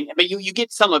seems. Okay. I mean, but you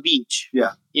get some of each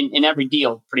in every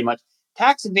deal, pretty much.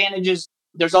 Tax advantages,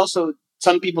 there's also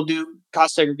some people do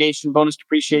cost segregation, bonus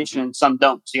depreciation, and some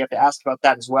don't. So you have to ask about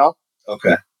that as well.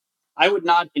 Okay. I would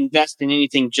not invest in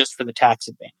anything just for the tax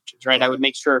advantages, right? I would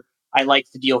make sure I like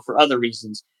the deal for other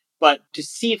reasons. But to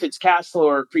see if it's cash flow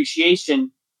or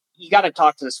appreciation, you got to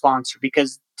talk to the sponsor,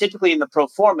 because typically in the pro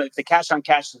forma, if the cash on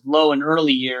cash is low in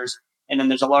early years and then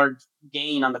there's a large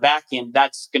gain on the back end,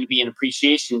 that's going to be an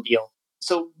appreciation deal.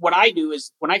 So what I do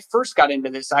is, when I first got into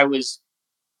this, I was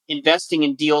investing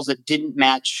in deals that didn't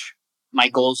match my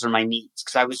goals or my needs,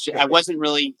 because I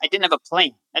didn't have a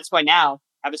plan. That's why now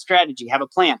I have a strategy, have a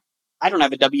plan. I don't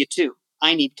have a W-2.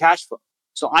 I need cash flow.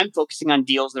 So I'm focusing on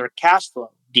deals that are cash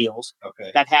flow deals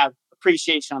that have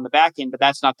appreciation on the back end, but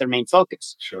that's not their main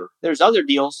focus. Sure. There's other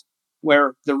deals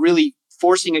where they're really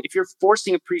forcing it. If you're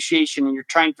forcing appreciation and you're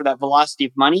trying for that velocity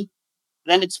of money,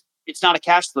 then it's not a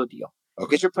cash flow deal,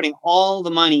 because you're putting all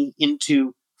the money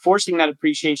into forcing that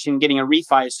appreciation, getting a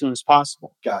refi as soon as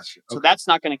possible. Gotcha. So that's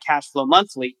not going to cash flow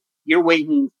monthly. You're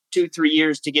waiting 2-3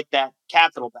 years to get that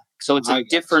capital back. So it's a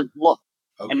different look.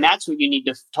 Okay. And that's what you need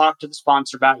to talk to the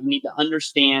sponsor about. You need to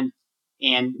understand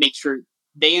and make sure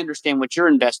they understand what you're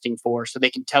investing for, so they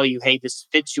can tell you, hey, this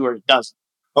fits you or it doesn't.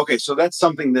 Okay, so that's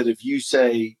something that if you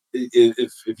say,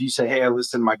 hey,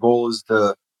 listen, my goal is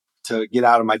to get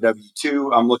out of my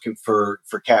W-2, I'm looking for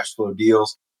cash flow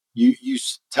deals. You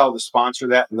tell the sponsor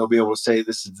that, and they'll be able to say,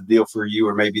 this is the deal for you,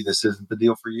 or maybe this isn't the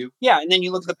deal for you. Yeah, and then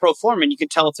you look at the pro forma and you can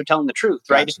tell if they're telling the truth,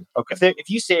 right? Gotcha. Okay. If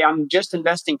you say, I'm just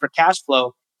investing for cash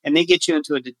flow, and they get you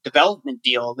into a development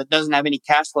deal that doesn't have any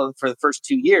cash flow for the first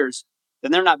 2 years,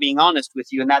 then they're not being honest with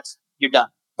you, and you're done.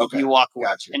 Okay. You walk away.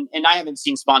 Gotcha. And I haven't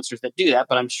seen sponsors that do that,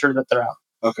 but I'm sure that they're out.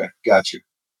 Okay, gotcha.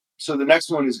 So the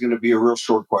next one is going to be a real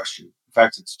short question. In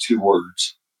fact, it's 2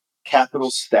 words.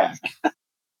 Capital stack.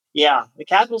 Yeah, the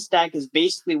capital stack is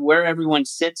basically where everyone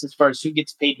sits as far as who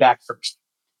gets paid back first.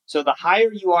 So the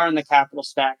higher you are in the capital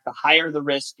stack, the higher the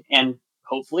risk, and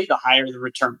hopefully the higher the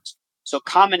returns. So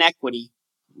common equity,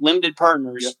 limited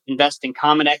partners invest in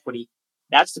common equity.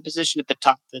 That's the position at the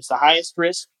top. That's the highest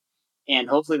risk and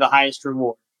hopefully the highest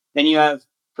reward. Then you have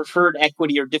preferred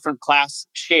equity or different class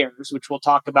shares, which we'll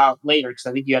talk about later, because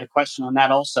I think you had a question on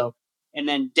that also. And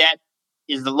then debt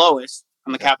is the lowest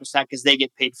on the capital stack because they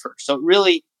get paid first. So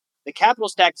really, the capital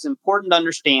stack is important to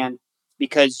understand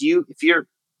because if you're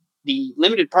the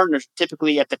limited partners,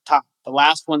 typically at the top, the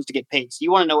last ones to get paid. So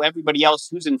you want to know everybody else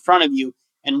who's in front of you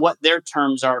and what their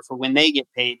terms are for when they get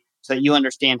paid so that you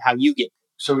understand how you get paid.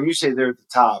 So when you say they're at the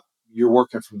top, you're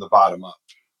working from the bottom up.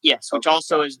 Yes, which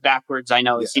also is backwards. I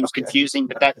know it seems confusing,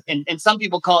 but that and some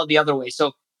people call it the other way.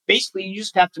 So basically, you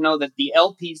just have to know that the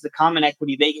LPs, the common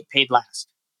equity, they get paid last.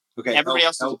 Okay. Everybody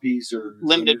else LPs are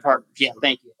limited partners. Yeah,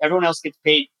 thank you. Everyone else gets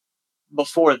paid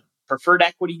before them. Preferred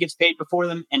equity gets paid before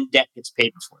them, and debt gets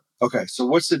paid before them. Okay. So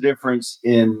what's the difference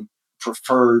in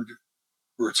preferred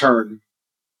return,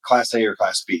 Class A or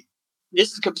Class B?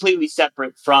 This is completely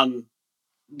separate from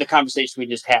the conversation we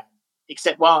just had.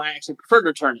 Except, well, actually, preferred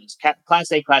return is.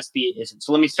 Class A, Class B isn't.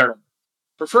 So let me start over.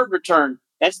 Preferred return,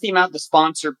 that's the amount the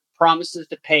sponsor promises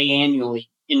to pay annually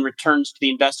in returns to the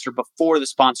investor before the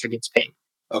sponsor gets paid.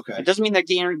 Okay. It doesn't mean they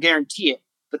guarantee it,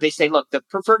 but they say, look, the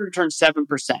preferred return is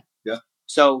 7%. Yeah.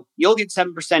 So you'll get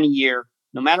 7% a year,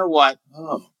 no matter what,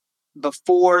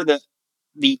 before the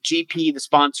GP, the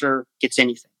sponsor, gets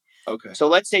anything. Okay. So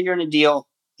let's say you're in a deal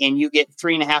and you get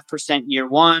 3.5% year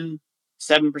one,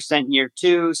 7% year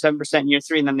 2, 7% year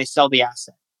 3, and then they sell the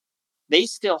asset. They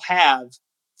still have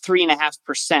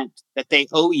 3.5% that they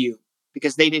owe you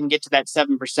because they didn't get to that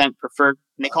 7% preferred,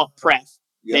 and they call it pref.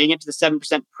 Yeah. They didn't get to the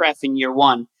 7% pref in year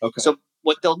one. Okay. So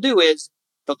what they'll do is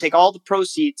they'll take all the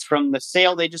proceeds from the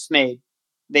sale they just made.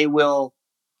 They will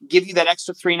give you that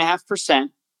extra 3.5%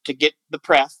 to get the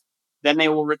pref. Then they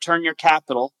will return your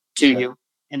capital to you.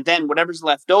 And then whatever's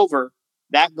left over,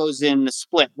 that goes in the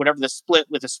split, whatever the split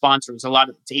with the sponsor is.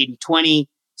 It's 80-20,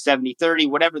 70-30,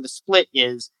 whatever the split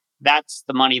is, that's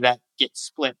the money that gets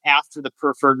split after the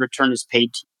preferred return is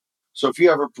paid to you. So if you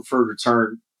have a preferred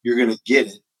return, you're going to get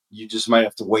it. You just might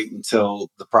have to wait until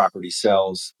the property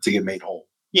sells to get made whole.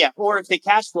 Yeah, or if they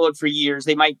cash flowed for years,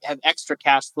 they might have extra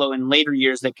cash flow in later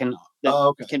years that can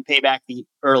pay back the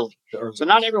early. So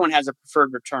not everyone has a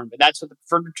preferred return, but that's what the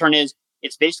preferred return is.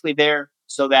 It's basically there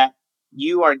so that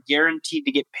you are guaranteed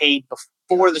to get paid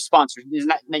before the sponsor. You're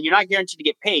not guaranteed to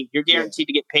get paid. You're guaranteed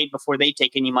to get paid before they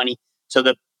take any money. So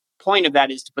the point of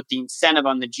that is to put the incentive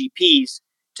on the GPs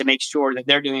to make sure that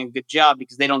they're doing a good job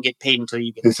because they don't get paid until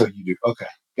you get paid. Until you do. Okay.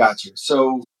 Gotcha.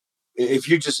 So if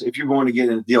you're going to get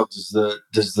in a deal, does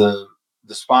the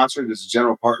sponsor, does the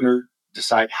general partner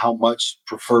decide how much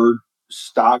preferred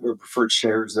stock or preferred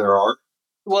shares there are?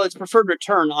 Well, it's preferred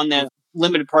return on the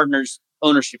limited partner's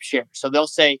ownership share. So they'll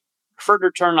say preferred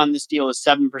return on this deal is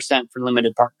 7% for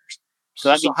limited partners.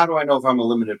 So how do I know if I'm a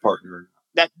limited partner or not?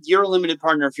 That you're a limited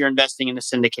partner if you're investing in a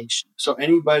syndication. So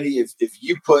anybody, if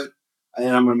you put,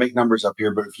 and I'm going to make numbers up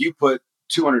here, but if you put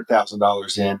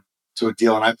 $200,000 in to a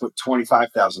deal and I put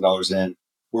 $25,000 in,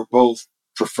 we're both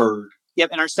preferred. Yep,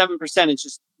 and our 7% is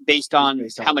just based on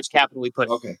how much capital we put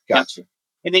in. Okay, gotcha. Yep.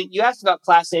 And then you asked about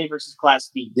Class A versus Class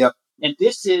B. Yep. And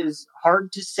this is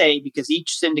hard to say because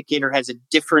each syndicator has a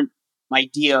different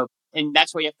idea, and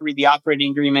that's why you have to read the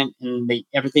operating agreement and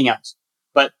everything else.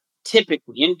 But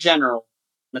typically, in general,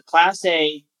 the Class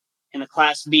A and the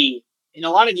Class B, in a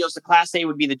lot of deals, the Class A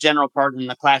would be the general partner and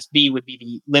the Class B would be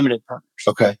the limited partners.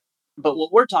 Okay. But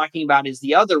what we're talking about is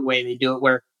the other way they do it,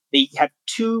 where they have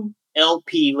two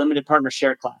LP limited partner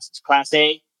share classes, Class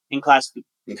A and Class B.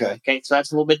 Okay, so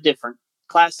that's a little bit different.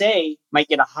 Class A might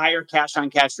get a higher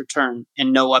cash-on-cash return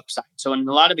and no upside. So in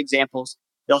a lot of examples,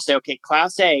 they'll say, okay,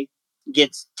 Class A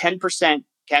gets 10%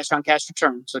 cash-on-cash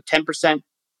return, so 10%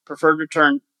 preferred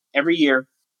return every year.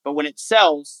 But when it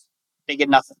sells, they get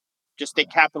nothing, just their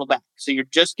capital back. So you're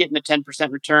just getting the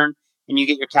 10% return and you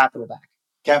get your capital back.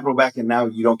 Capital back, and now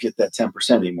you don't get that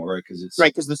 10% anymore, right?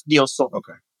 Because this deal's sold.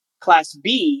 Okay. Class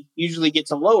B usually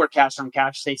gets a lower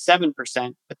cash-on-cash, say 7%,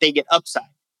 but they get upside.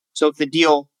 So if the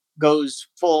deal goes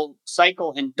full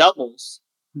cycle and doubles,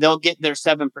 they'll get their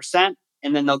 7%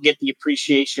 and then they'll get the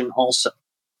appreciation also.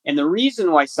 And the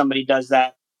reason why somebody does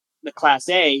that, the Class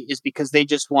A, is because they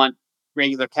just want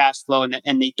regular cash flow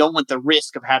and they don't want the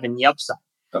risk of having the upside.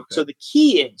 Okay. So the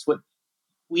key is, what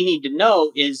we need to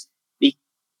know is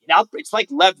it's like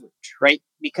leverage, right?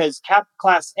 Because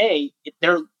Class A,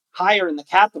 they're higher in the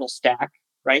capital stack,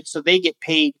 right? So they get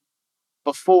paid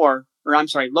lower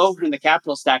in the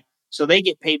capital stack. So they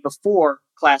get paid before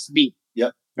Class B.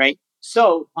 Yep. Right.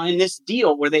 So on this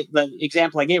deal the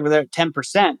example I gave where they're at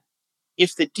 10%,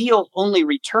 if the deal only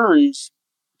returns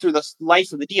through the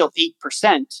life of the deal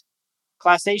 8%,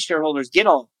 Class A shareholders get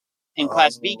all, and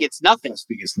Class B gets nothing. Class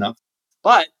B gets nothing.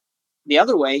 But the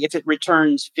other way, if it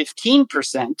returns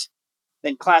 15%,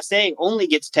 then Class A only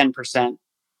gets 10%.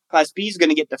 Class B is going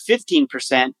to get the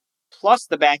 15% plus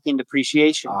the back end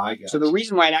depreciation. So the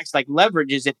reason why it acts like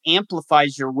leverage is it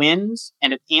amplifies your wins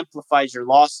and it amplifies your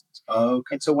losses.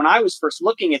 Okay. And so when I was first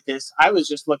looking at this, I was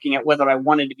just looking at whether I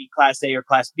wanted to be Class A or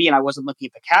Class B, and I wasn't looking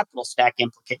at the capital stack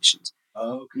implications.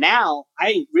 Okay. Now,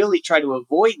 I really try to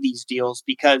avoid these deals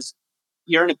because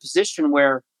you're in a position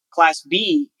where Class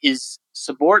B is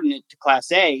subordinate to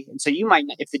Class A. And so you might,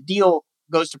 if the deal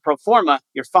goes to pro forma,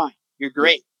 you're fine. You're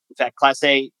great. In fact, Class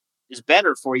A is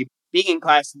better for you. Being in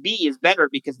Class B is better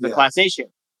because of the Class A share.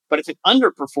 But if it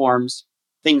underperforms,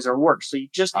 things are worse. So you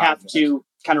just have to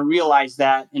kind of realize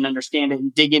that and understand it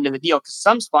and dig into the deal. Because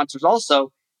some sponsors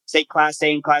also say Class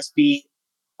A and Class B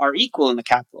are equal in the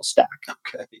capital stack.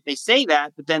 Okay. They say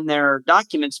that, but then their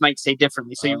documents might say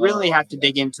differently. So you really have to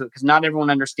dig into it because not everyone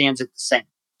understands it the same.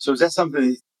 So is that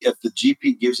something, if the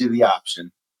GP gives you the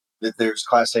option that there's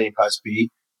Class A and Class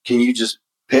B, can you just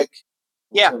pick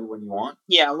whichever one you want?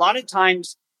 Yeah, a lot of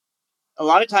times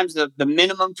the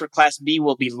minimum for Class B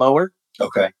will be lower.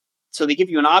 Okay. So they give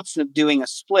you an option of doing a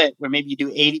split where maybe you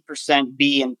do 80%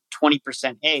 B and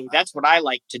 20% A. That's what I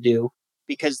like to do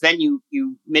because then you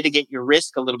mitigate your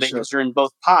risk a little bit because you're in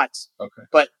both pots. Okay.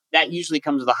 But that usually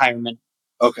comes with a higher minimum.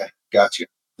 Okay. Gotcha.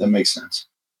 That makes sense.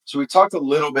 So we talked a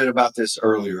little bit about this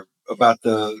earlier, about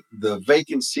the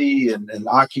vacancy and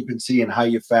occupancy and how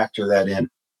you factor that in.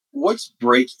 What's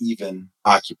break-even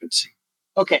occupancy?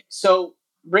 Okay. So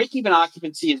break-even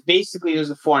occupancy is basically,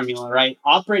 there's a formula, right?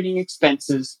 Operating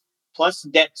expenses plus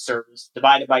debt service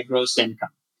divided by gross income.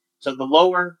 So the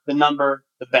lower the number,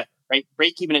 the better, right?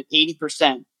 Break-even at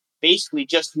 80% basically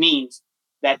just means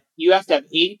that you have to have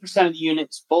 80% of the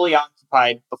units fully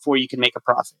occupied before you can make a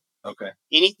profit. Okay.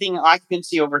 Anything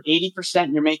occupancy over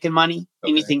 80%, you're making money.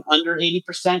 Okay. Anything under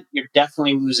 80%, you're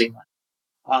definitely losing money.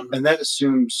 And that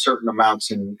assumes certain amounts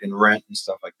in rent and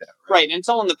stuff like that, right? Right. And it's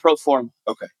all in the pro forma.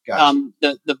 Okay. Gotcha.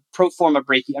 The pro forma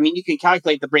break even. I mean, you can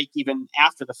calculate the break even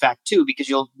after the fact too, because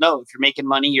you'll know if you're making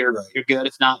money, you're good.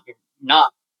 If not, you're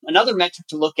not. Another metric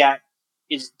to look at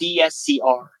is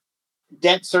DSCR,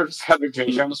 debt service coverage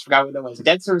ratio. I almost forgot what that was.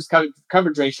 Debt service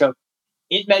coverage ratio.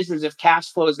 It measures if cash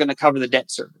flow is going to cover the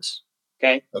debt service.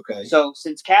 Okay. Okay. So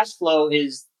since cash flow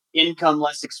is income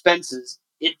less expenses,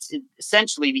 it's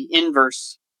essentially the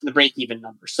inverse of the break-even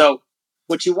number. So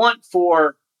what you want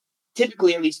for,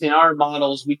 typically, at least in our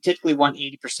models, we typically want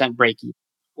 80% break-even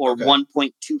or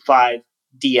 1.25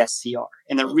 DSCR.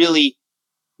 And they're really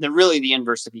the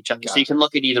inverse of each other. Gotcha. So you can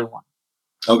look at either one.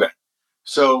 Okay.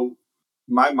 So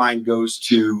my mind goes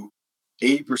to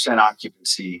 80%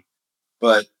 occupancy,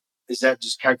 but is that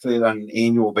just calculated on an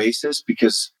annual basis?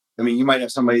 Because, I mean, you might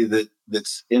have somebody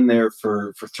that's in there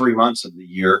for 3 months of the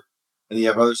year, and you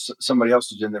have somebody else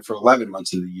who's in there for 11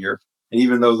 months of the year. And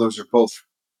even though those are both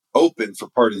open for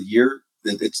part of the year,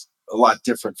 it's a lot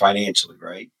different financially,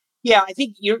 right? Yeah, I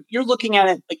think you're looking at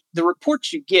it like the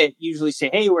reports you get usually say,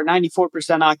 hey, we're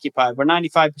 94% occupied, we're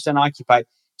 95% occupied.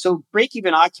 So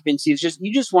break-even occupancy is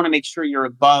you just want to make sure you're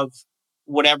above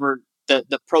whatever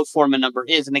the pro forma number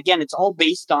is. And again, it's all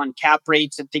based on cap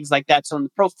rates and things like that. So in the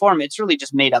pro forma, it's really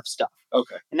just made up stuff.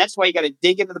 Okay. And that's why you got to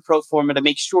dig into the pro forma to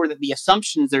make sure that the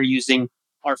assumptions they're using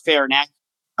are fair and accurate.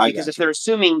 Because if they're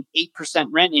assuming 8%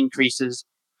 rent increases,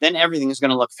 then everything is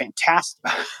going to look fantastic.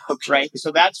 Okay. Right?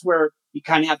 So that's where you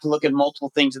kind of have to look at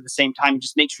multiple things at the same time and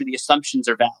just make sure the assumptions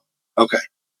are valid. Okay.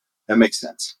 That makes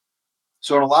sense.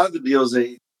 So in a lot of the deals,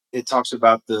 it talks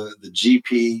about the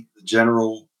GP, the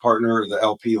general partner, or the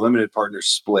LP limited partner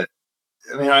split.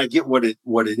 I mean, I get what it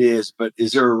is, but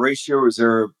is there a ratio? Is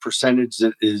there a percentage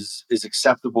that is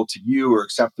acceptable to you or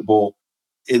acceptable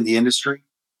in the industry?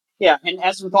 Yeah, and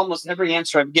as with almost every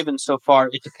answer I've given so far,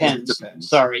 it depends.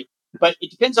 Sorry. But it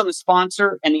depends on the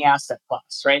sponsor and the asset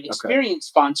class, right? Experienced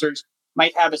sponsors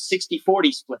might have a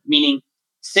 60-40 split, meaning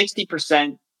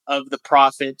 60% of the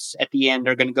profits at the end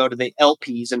are going to go to the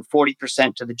LPs and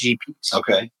 40% to the GPs.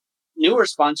 Okay. Newer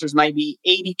sponsors might be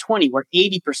 80-20, where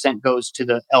 80% goes to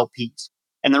the LPs.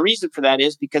 And the reason for that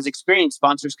is because experienced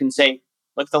sponsors can say,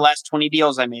 look at the last 20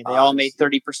 deals I made. They all made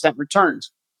 30%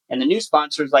 returns. And the new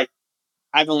sponsors like,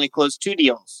 I've only closed 2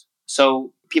 deals.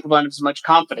 So people don't have as much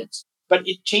confidence. But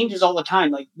it changes all the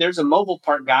time. Like there's a mobile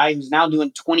park guy who's now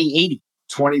doing 20-80.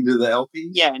 20 to the LPs?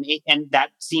 Yeah, and that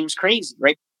seems crazy,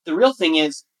 right? The real thing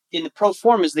is, in the pro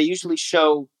formas, they usually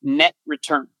show net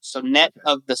returns. So net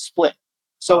of the split.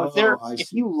 So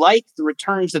if you like the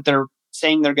returns that they're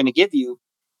saying they're going to give you,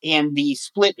 and the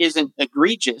split isn't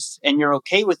egregious and you're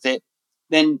okay with it,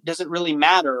 then does it really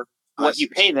matter what you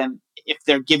pay them if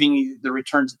they're giving you the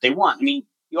returns that they want? I mean,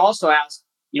 you also ask,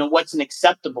 what's an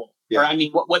acceptable, or I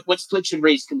mean, what split should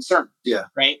raise concern? Yeah.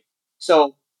 Right.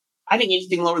 So I think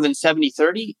anything lower than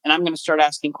 70-30, and I'm going to start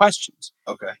asking questions.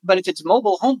 Okay. But if it's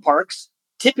mobile home parks,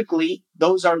 typically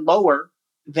those are lower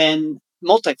than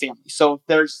multifamily. So if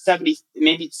there's 70,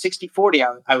 maybe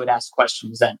 60-40, I would ask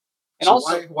questions then. And so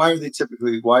also, why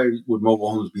would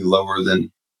mobile homes be lower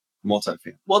than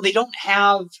multifamily? well, they don't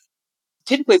have,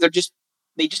 typically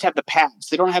they just have the pads.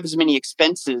 They don't have as many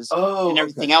expenses and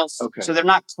everything else. Okay. So they're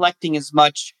not collecting as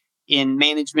much in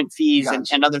management fees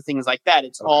and other things like that.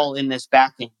 It's all in this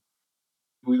backing.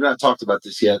 We've not talked about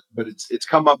this yet, but it's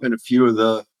come up in a few of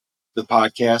the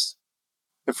podcasts.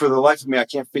 And for the life of me, I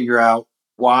can't figure out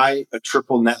why a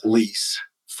triple net lease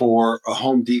for a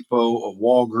Home Depot, a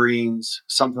Walgreens,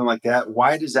 something like that.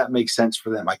 Why does that make sense for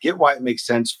them? I get why it makes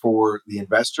sense for the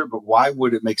investor, but why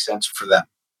would it make sense for them?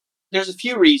 There's a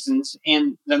few reasons.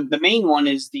 And the main one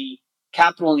is the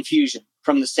capital infusion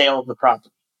from the sale of the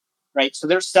property, right? So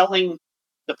they're selling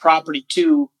the property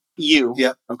to you.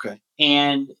 Yeah. Okay.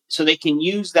 And so they can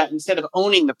use that instead of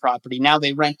owning the property. Now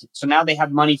they rent it. So now they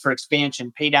have money for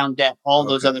expansion, pay down debt, all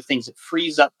those other things. It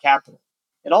frees up capital.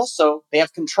 It also, they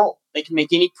have control. They can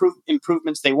make any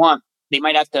improvements they want. They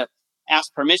might have to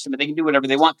ask permission, but they can do whatever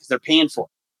they want because they're paying for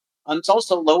it. It's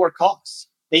also lower costs.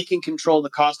 They can control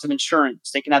the cost of insurance.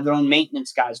 They can have their own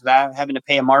maintenance guys without having to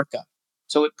pay a markup.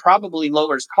 So it probably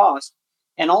lowers cost.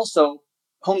 And also,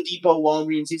 Home Depot,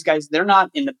 Walgreens, these guys, they're not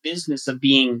in the business of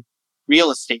being real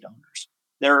estate owners.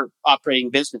 They're operating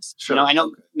businesses. Sure. I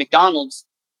know McDonald's,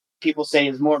 people say,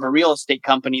 is more of a real estate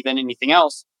company than anything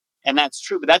else. And that's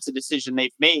true, but that's a decision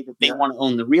they've made that they want to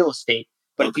own the real estate.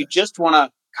 But if you just want to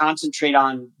concentrate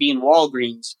on being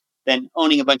Walgreens, then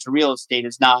owning a bunch of real estate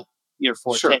is not your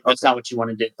forte. Sure. That's not what you want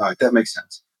to do. All right, that makes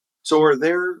sense. So are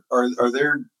there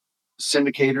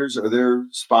syndicators, are there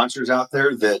sponsors out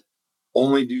there that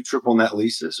only do triple net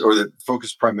leases or that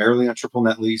focus primarily on triple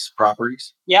net lease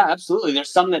properties? Yeah, absolutely.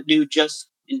 There's some that do just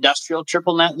industrial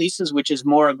triple net leases, which is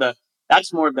more of the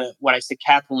what I say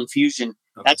capital infusion.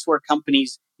 Okay. That's where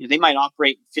companies, they might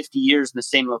operate 50 years in the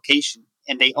same location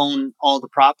and they own all the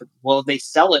property. Well, if they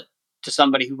sell it to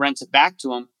somebody who rents it back to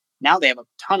them, now they have a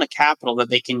ton of capital that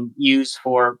they can use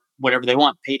for whatever they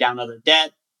want, pay down other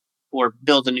debt or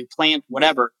build a new plant,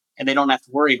 whatever, and they don't have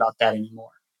to worry about that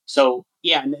anymore. So,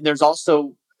 yeah, and there's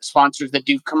also sponsors that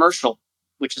do commercial,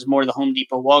 which is more the Home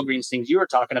Depot, Walgreens things you were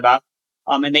talking about.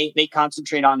 And they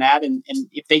concentrate on that. And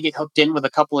if they get hooked in with a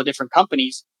couple of different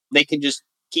companies, they can just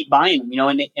keep buying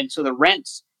them, and so the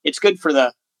rents, it's good for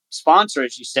the sponsor,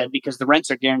 as you said, because the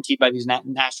rents are guaranteed by these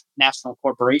national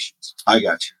corporations. I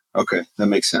got you. Okay, that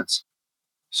makes sense.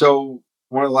 So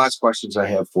one of the last questions I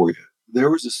have for you, there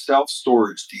was a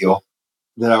self-storage deal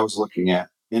that I was looking at,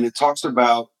 and it talks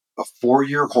about a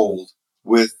 4-year hold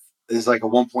is like a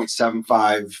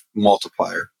 1.75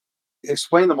 multiplier.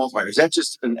 Explain the multiplier. Is that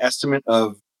just an estimate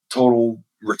of total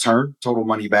return, total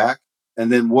money back?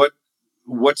 And then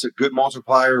what's a good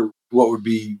multiplier? What would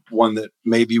be one that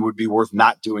maybe would be worth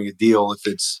not doing a deal if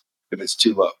it's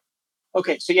too low?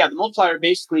 Okay, so the multiplier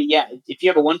basically, if you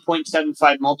have a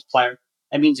 1.75 multiplier,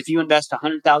 that means if you invest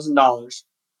 $100,000,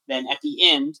 then at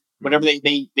the end, whatever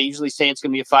they usually say it's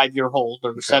going to be a 5-year hold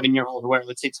or a 7-year hold or whatever,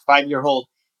 let's say it's a 5-year hold.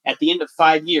 At the end of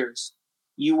 5 years,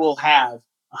 you will have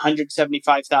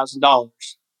 $175,000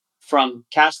 from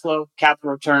cash flow,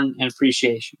 capital return, and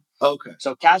appreciation. Okay.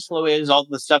 So cash flow is all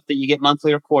the stuff that you get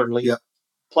monthly or quarterly,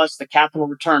 plus the capital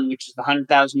return, which is the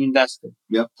 $100,000 you invested,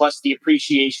 plus the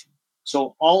appreciation.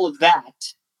 So all of that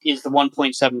is the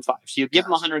 1.75. So you give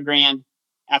them $100,000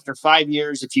 after 5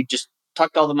 years. If you just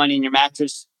tucked all the money in your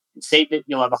mattress and saved it,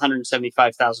 you'll have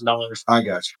 $175,000. I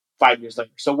got you. 5 years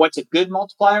later. So what's a good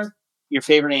multiplier? Your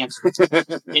favorite answer.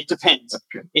 It depends.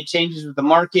 Okay. It changes with the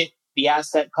market, the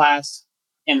asset class,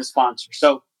 and the sponsor.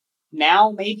 So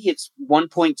now maybe it's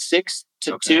 1.6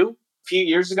 to 2. A few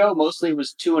years ago, mostly it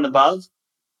was 2 and above.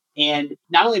 And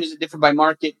not only does it differ by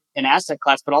market and asset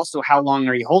class, but also how long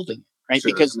are you holding it, right?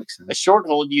 Sure, because a short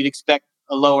hold, you'd expect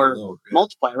a lower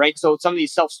multiplier, right? So some of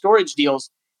these self-storage deals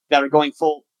that are going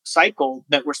full cycle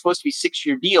that were supposed to be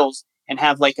 6-year deals and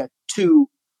have like a 2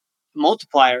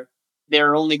 multiplier,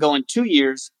 they're only going 2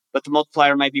 years, but the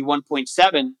multiplier might be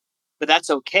 1.7, but that's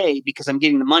okay because I'm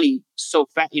getting the money so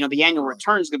fast. The annual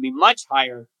return is going to be much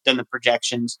higher than the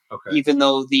projections, even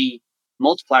though the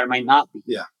multiplier might not be.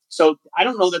 Yeah. So I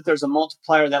don't know that there's a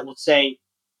multiplier that will say,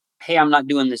 hey, I'm not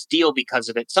doing this deal because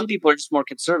of it. Some people are just more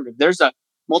conservative. There's a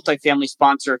multifamily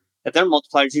sponsor that their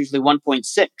multiplier is usually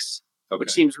 1.6,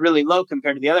 which seems really low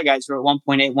compared to the other guys who are at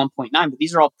 1.8, 1.9. But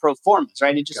these are all pro formas,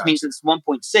 right? It just means that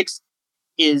 1.6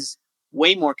 is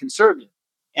way more conservative.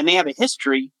 And they have a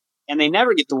history, and they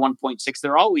never get to 1.6.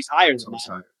 They're always higher than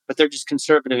that. but they're just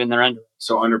conservative in their underwriting.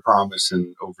 So under promise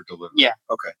and over deliver. Yeah.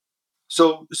 Okay.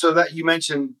 So that you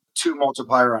mentioned 2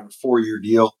 multiplier on a 4-year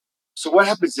deal. So what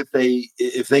happens if they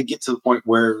get to the point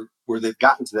where they've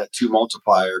gotten to that 2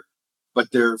 multiplier,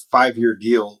 but their 5-year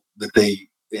deal that they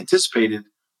anticipated,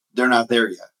 they're not there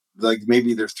yet? Like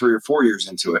maybe they're 3 or 4 years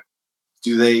into it.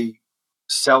 Do they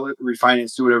sell it,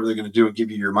 refinance, do whatever they're going to do, and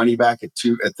give you your money back at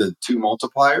the 2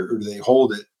 multiplier, or do they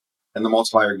hold it and the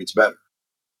multiplier gets better?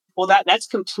 Well, that's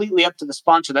completely up to the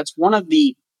sponsor. That's one of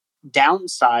the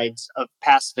downsides of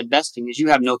passive investing is you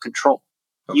have no control.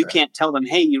 Okay. You can't tell them,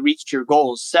 hey, you reached your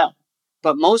goals, sell.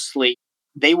 But mostly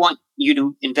they want you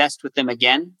to invest with them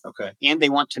again. Okay. And they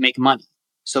want to make money.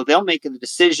 So they'll make a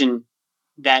decision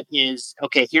that is,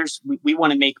 okay, we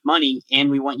want to make money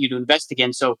and we want you to invest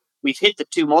again. So we've hit the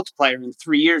 2 multiplier in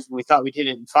 3 years when we thought we'd hit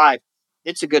it in 5.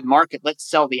 It's a good market. Let's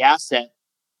sell the asset,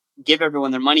 give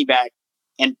everyone their money back,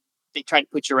 and they try to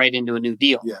put you right into a new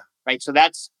deal. Yeah. Right. So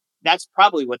that's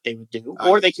probably what they would do.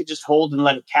 Or they could just hold and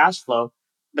let it cash flow.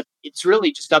 But it's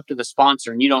really just up to the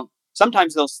sponsor. And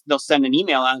sometimes they'll send an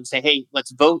email out and say, hey,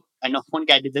 let's vote. I know one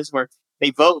guy did this where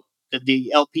they vote,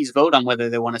 the LPs vote on whether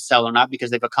they want to sell or not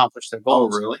because they've accomplished their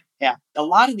goals. Oh, really? Yeah. A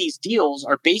lot of these deals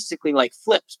are basically like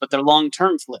flips, but they're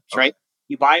long-term flips, right?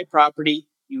 You buy a property,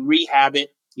 you rehab it,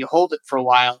 you hold it for a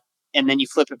while, and then you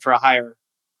flip it for a higher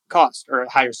cost or a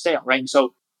higher sale, right? And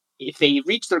so if they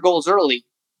reach their goals early,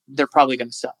 they're probably going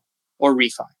to sell or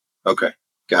refi. Okay.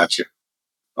 Gotcha.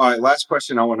 All right. Last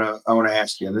question I want to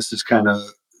ask you, and this is kind of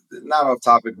not off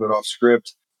topic, but off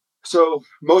script. So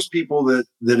most people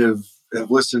that have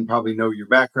listened probably know your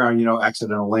background,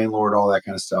 accidental landlord, all that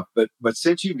kind of stuff. But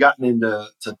since you've gotten into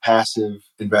passive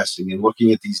investing and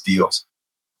looking at these deals,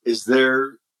 is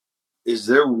there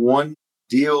one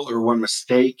deal or one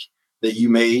mistake that you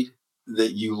made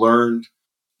that you learned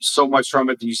so much from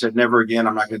it that you said, never again,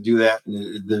 I'm not going to do that,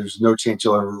 and there's no chance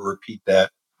you'll ever repeat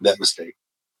that mistake?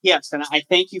 Yes, and I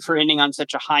thank you for ending on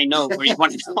such a high note where you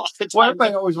want to know all the time. Well,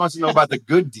 everybody always wants to know about the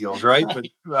good deals, right? But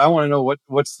I want to know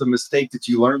what's the mistake that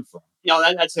you learned from.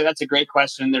 That's a great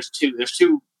question. There's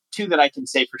two that I can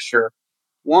say for sure.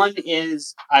 One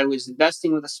is I was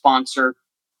investing with a sponsor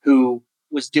who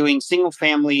was doing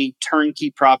single-family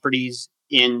turnkey properties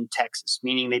in Texas,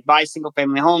 meaning they buy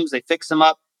single-family homes, they fix them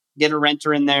up, get a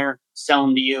renter in there, sell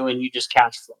them to you, and you just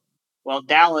cash flow. Well,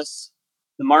 Dallas,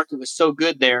 the market was so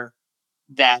good there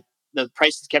that the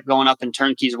prices kept going up and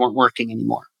turnkeys weren't working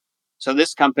anymore. So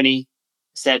this company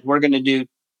said, we're going to do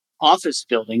office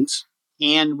buildings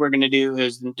and we're going to do, it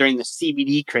was during the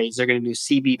CBD craze, they're going to do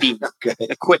CBD,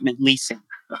 equipment leasing.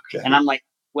 Okay. And I'm like,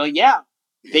 well, yeah,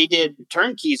 they did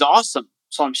turnkeys awesome.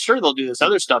 So I'm sure they'll do this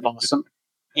other stuff awesome.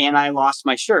 And I lost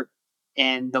my shirt.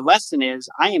 And the lesson is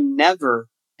I am never,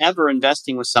 ever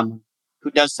investing with someone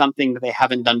who does something that they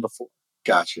haven't done before.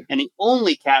 Gotcha. And the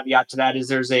only caveat to that is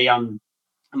there's a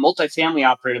multifamily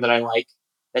operator that I like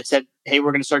that said, hey,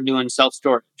 we're going to start doing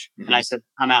self-storage. Mm-hmm. And I said,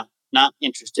 I'm out, not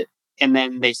interested. And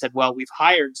then they said, well, we've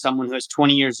hired someone who has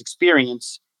 20 years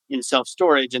experience in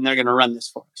self-storage and they're going to run this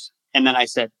for us. And then I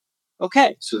said,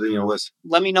 okay. So then you'll listen.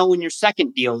 Let me know when your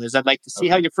second deal is. I'd like to see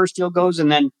how your first deal goes.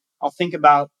 And then I'll think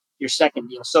about your second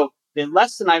deal. So the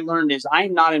lesson I learned is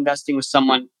I'm not investing with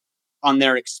someone on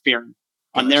their experiment,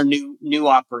 on their new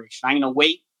operation. I'm going to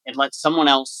wait and let someone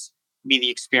else be the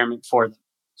experiment for them.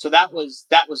 So that was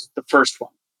the first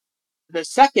one. The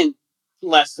second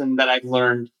lesson that I've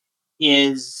learned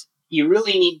is you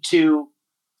really need to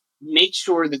make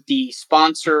sure that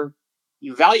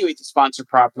you evaluate the sponsor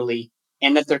properly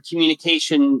and that their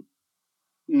communication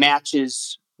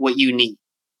matches what you need.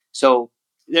 So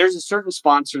there's a certain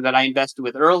sponsor that I invested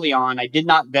with early on. I did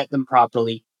not vet them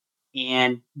properly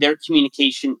and their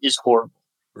communication is horrible.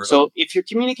 Really? So if your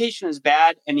communication is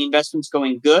bad and the investment's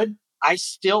going good, I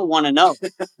still want to know.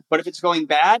 But if it's going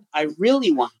bad, I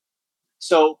really want.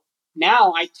 So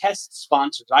now I test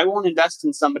sponsors. I won't invest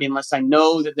in somebody unless I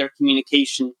know that their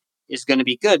communication is going to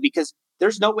be good, because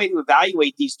there's no way to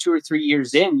evaluate these 2 or 3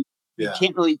 years in. Yeah.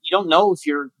 You don't know if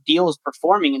your deal is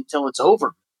performing until it's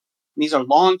over. And these are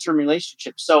long-term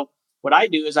relationships. So what I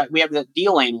do is we have the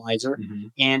deal analyzer, mm-hmm.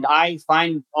 and I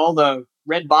find all the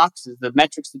red boxes, the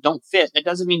metrics that don't fit. That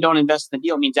doesn't mean don't invest in the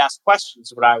deal. It means ask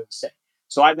questions, is what I would say.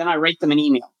 So then I write them an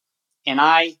email and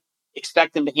I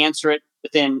expect them to answer it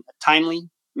within a timely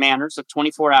manner, so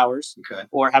 24 hours,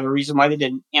 or have a reason why they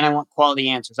didn't. And I want quality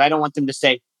answers. I don't want them to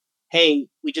say, hey,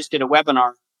 we just did a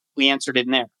webinar. We answered it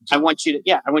in there. I want you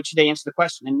to answer the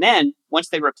question. And then once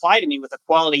they reply to me with a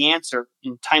quality answer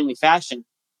in timely fashion,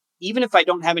 even if I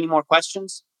don't have any more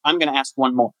questions, I'm going to ask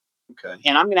one more. Okay.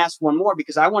 And I'm going to ask one more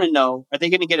because I want to know, are they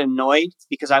going to get annoyed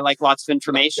because I like lots of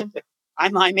information?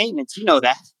 I'm high maintenance. You know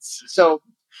that. So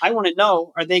I want to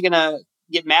know, are they going to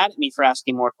get mad at me for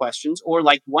asking more questions? Or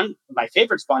like one of my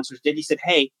favorite sponsors did, he said,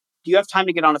 hey, do you have time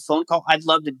to get on a phone call? I'd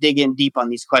love to dig in deep on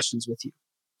these questions with you.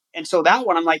 And so that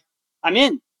one, I'm like, I'm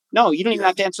in. No, you don't even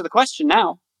have to answer the question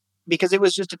now because it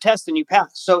was just a test and you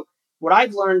passed. So what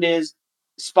I've learned is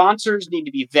sponsors need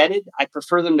to be vetted. I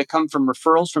prefer them to come from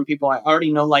referrals from people I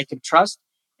already know, like, and trust.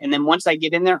 And then once I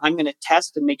get in there, I'm going to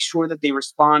test and make sure that they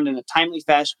respond in a timely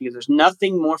fashion because there's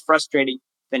nothing more frustrating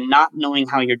than not knowing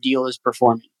how your deal is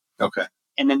performing. Okay.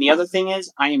 And then the other thing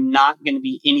is I am not going to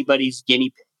be anybody's guinea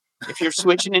pig. If you're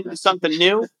switching into something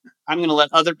new, I'm going to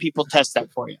let other people test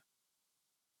that for you.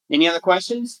 Any other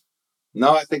questions?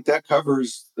 No, I think that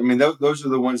covers, those are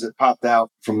the ones that popped out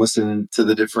from listening to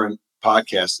the different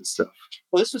podcasts and stuff.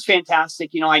 Well, this was fantastic.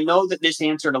 I know that this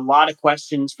answered a lot of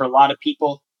questions for a lot of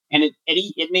people. And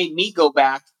it made me go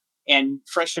back and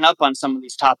freshen up on some of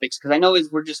these topics because I know as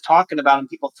we're just talking about them,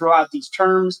 people throw out these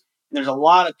terms. And there's a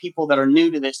lot of people that are new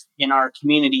to this in our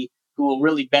community who will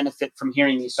really benefit from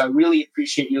hearing these. So I really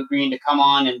appreciate you agreeing to come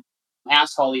on and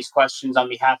ask all these questions on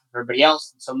behalf of everybody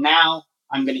else. And so now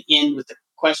I'm going to end with the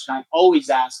question I always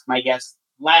ask my guests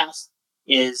last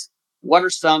is, what are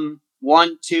some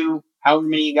 1, 2, however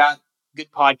many you got,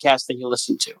 good podcasts that you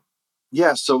listen to?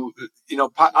 Yeah. So,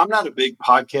 I'm not a big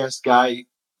podcast guy,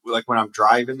 like when I'm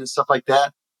driving and stuff like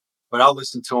that, but I'll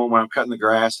listen to them when I'm cutting the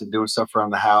grass and doing stuff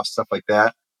around the house, stuff like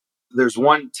that. There's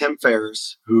one, Tim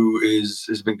Ferriss, who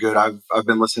has been good. I've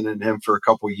been listening to him for a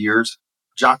couple of years.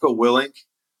 Jocko Willink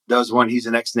does one. He's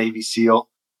an ex-Navy SEAL,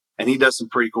 and he does some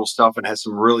pretty cool stuff and has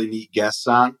some really neat guests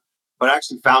on. But I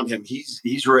actually found him.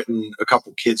 He's written a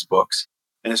couple kids' books,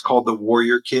 and it's called The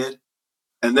Warrior Kid.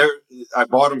 And I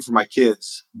bought them for my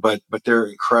kids, but they're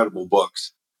incredible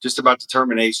books, just about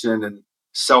determination and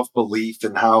self-belief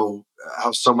and how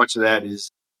so much of that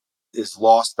is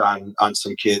lost on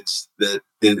some kids that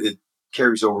it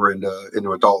carries over into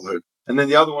adulthood. And then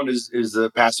the other one is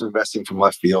the Passive Investing from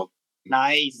Left Field.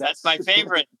 Nice. That's my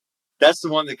favorite. That's the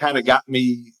one that kind of got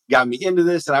me into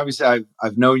this. And obviously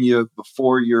I've known you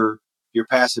before your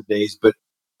passive days, but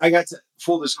I got to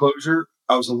full disclosure.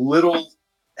 I was a little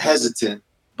hesitant,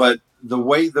 but the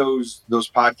way those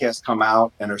podcasts come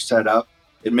out and are set up,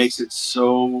 it makes it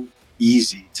so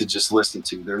easy to just listen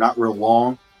to. They're not real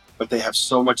long, but they have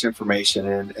so much information,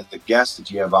 and the guests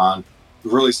that you have on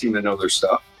really seem to know their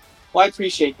stuff. Well, I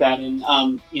appreciate that. And,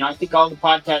 I think all the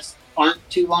podcasts aren't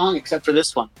too long except for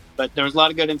this one, but there was a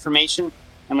lot of good information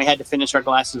and we had to finish our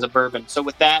glasses of bourbon. So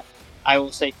with that, I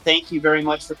will say thank you very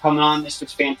much for coming on. This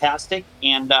was fantastic,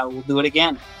 and we'll do it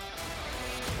again.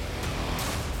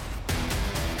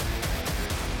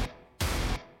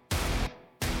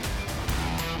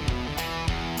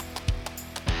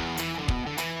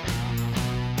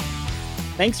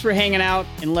 Thanks for hanging out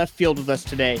in left field with us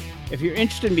today. If you're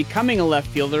interested in becoming a left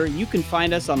fielder, you can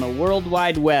find us on the World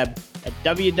Wide Web at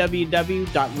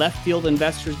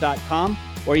www.leftfieldinvestors.com,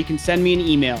 or you can send me an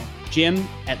email,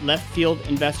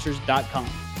 jim@leftfieldinvestors.com.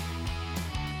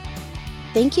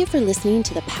 Thank you for listening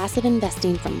to the Passive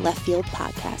Investing from Left Field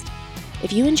podcast.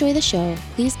 If you enjoy the show,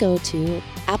 please go to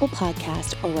Apple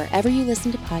Podcast or wherever you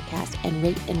listen to podcasts and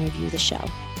rate and review the show.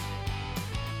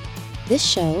 This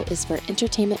show is for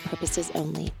entertainment purposes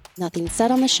only. Nothing said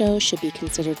on the show should be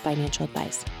considered financial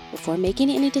advice. Before making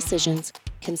any decisions,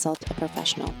 consult a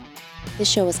professional. This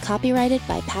show is copyrighted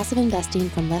by Passive Investing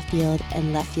from Left Field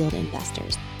and Left Field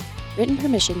Investors. Written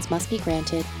permissions must be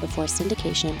granted before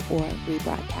syndication or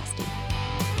rebroadcasting.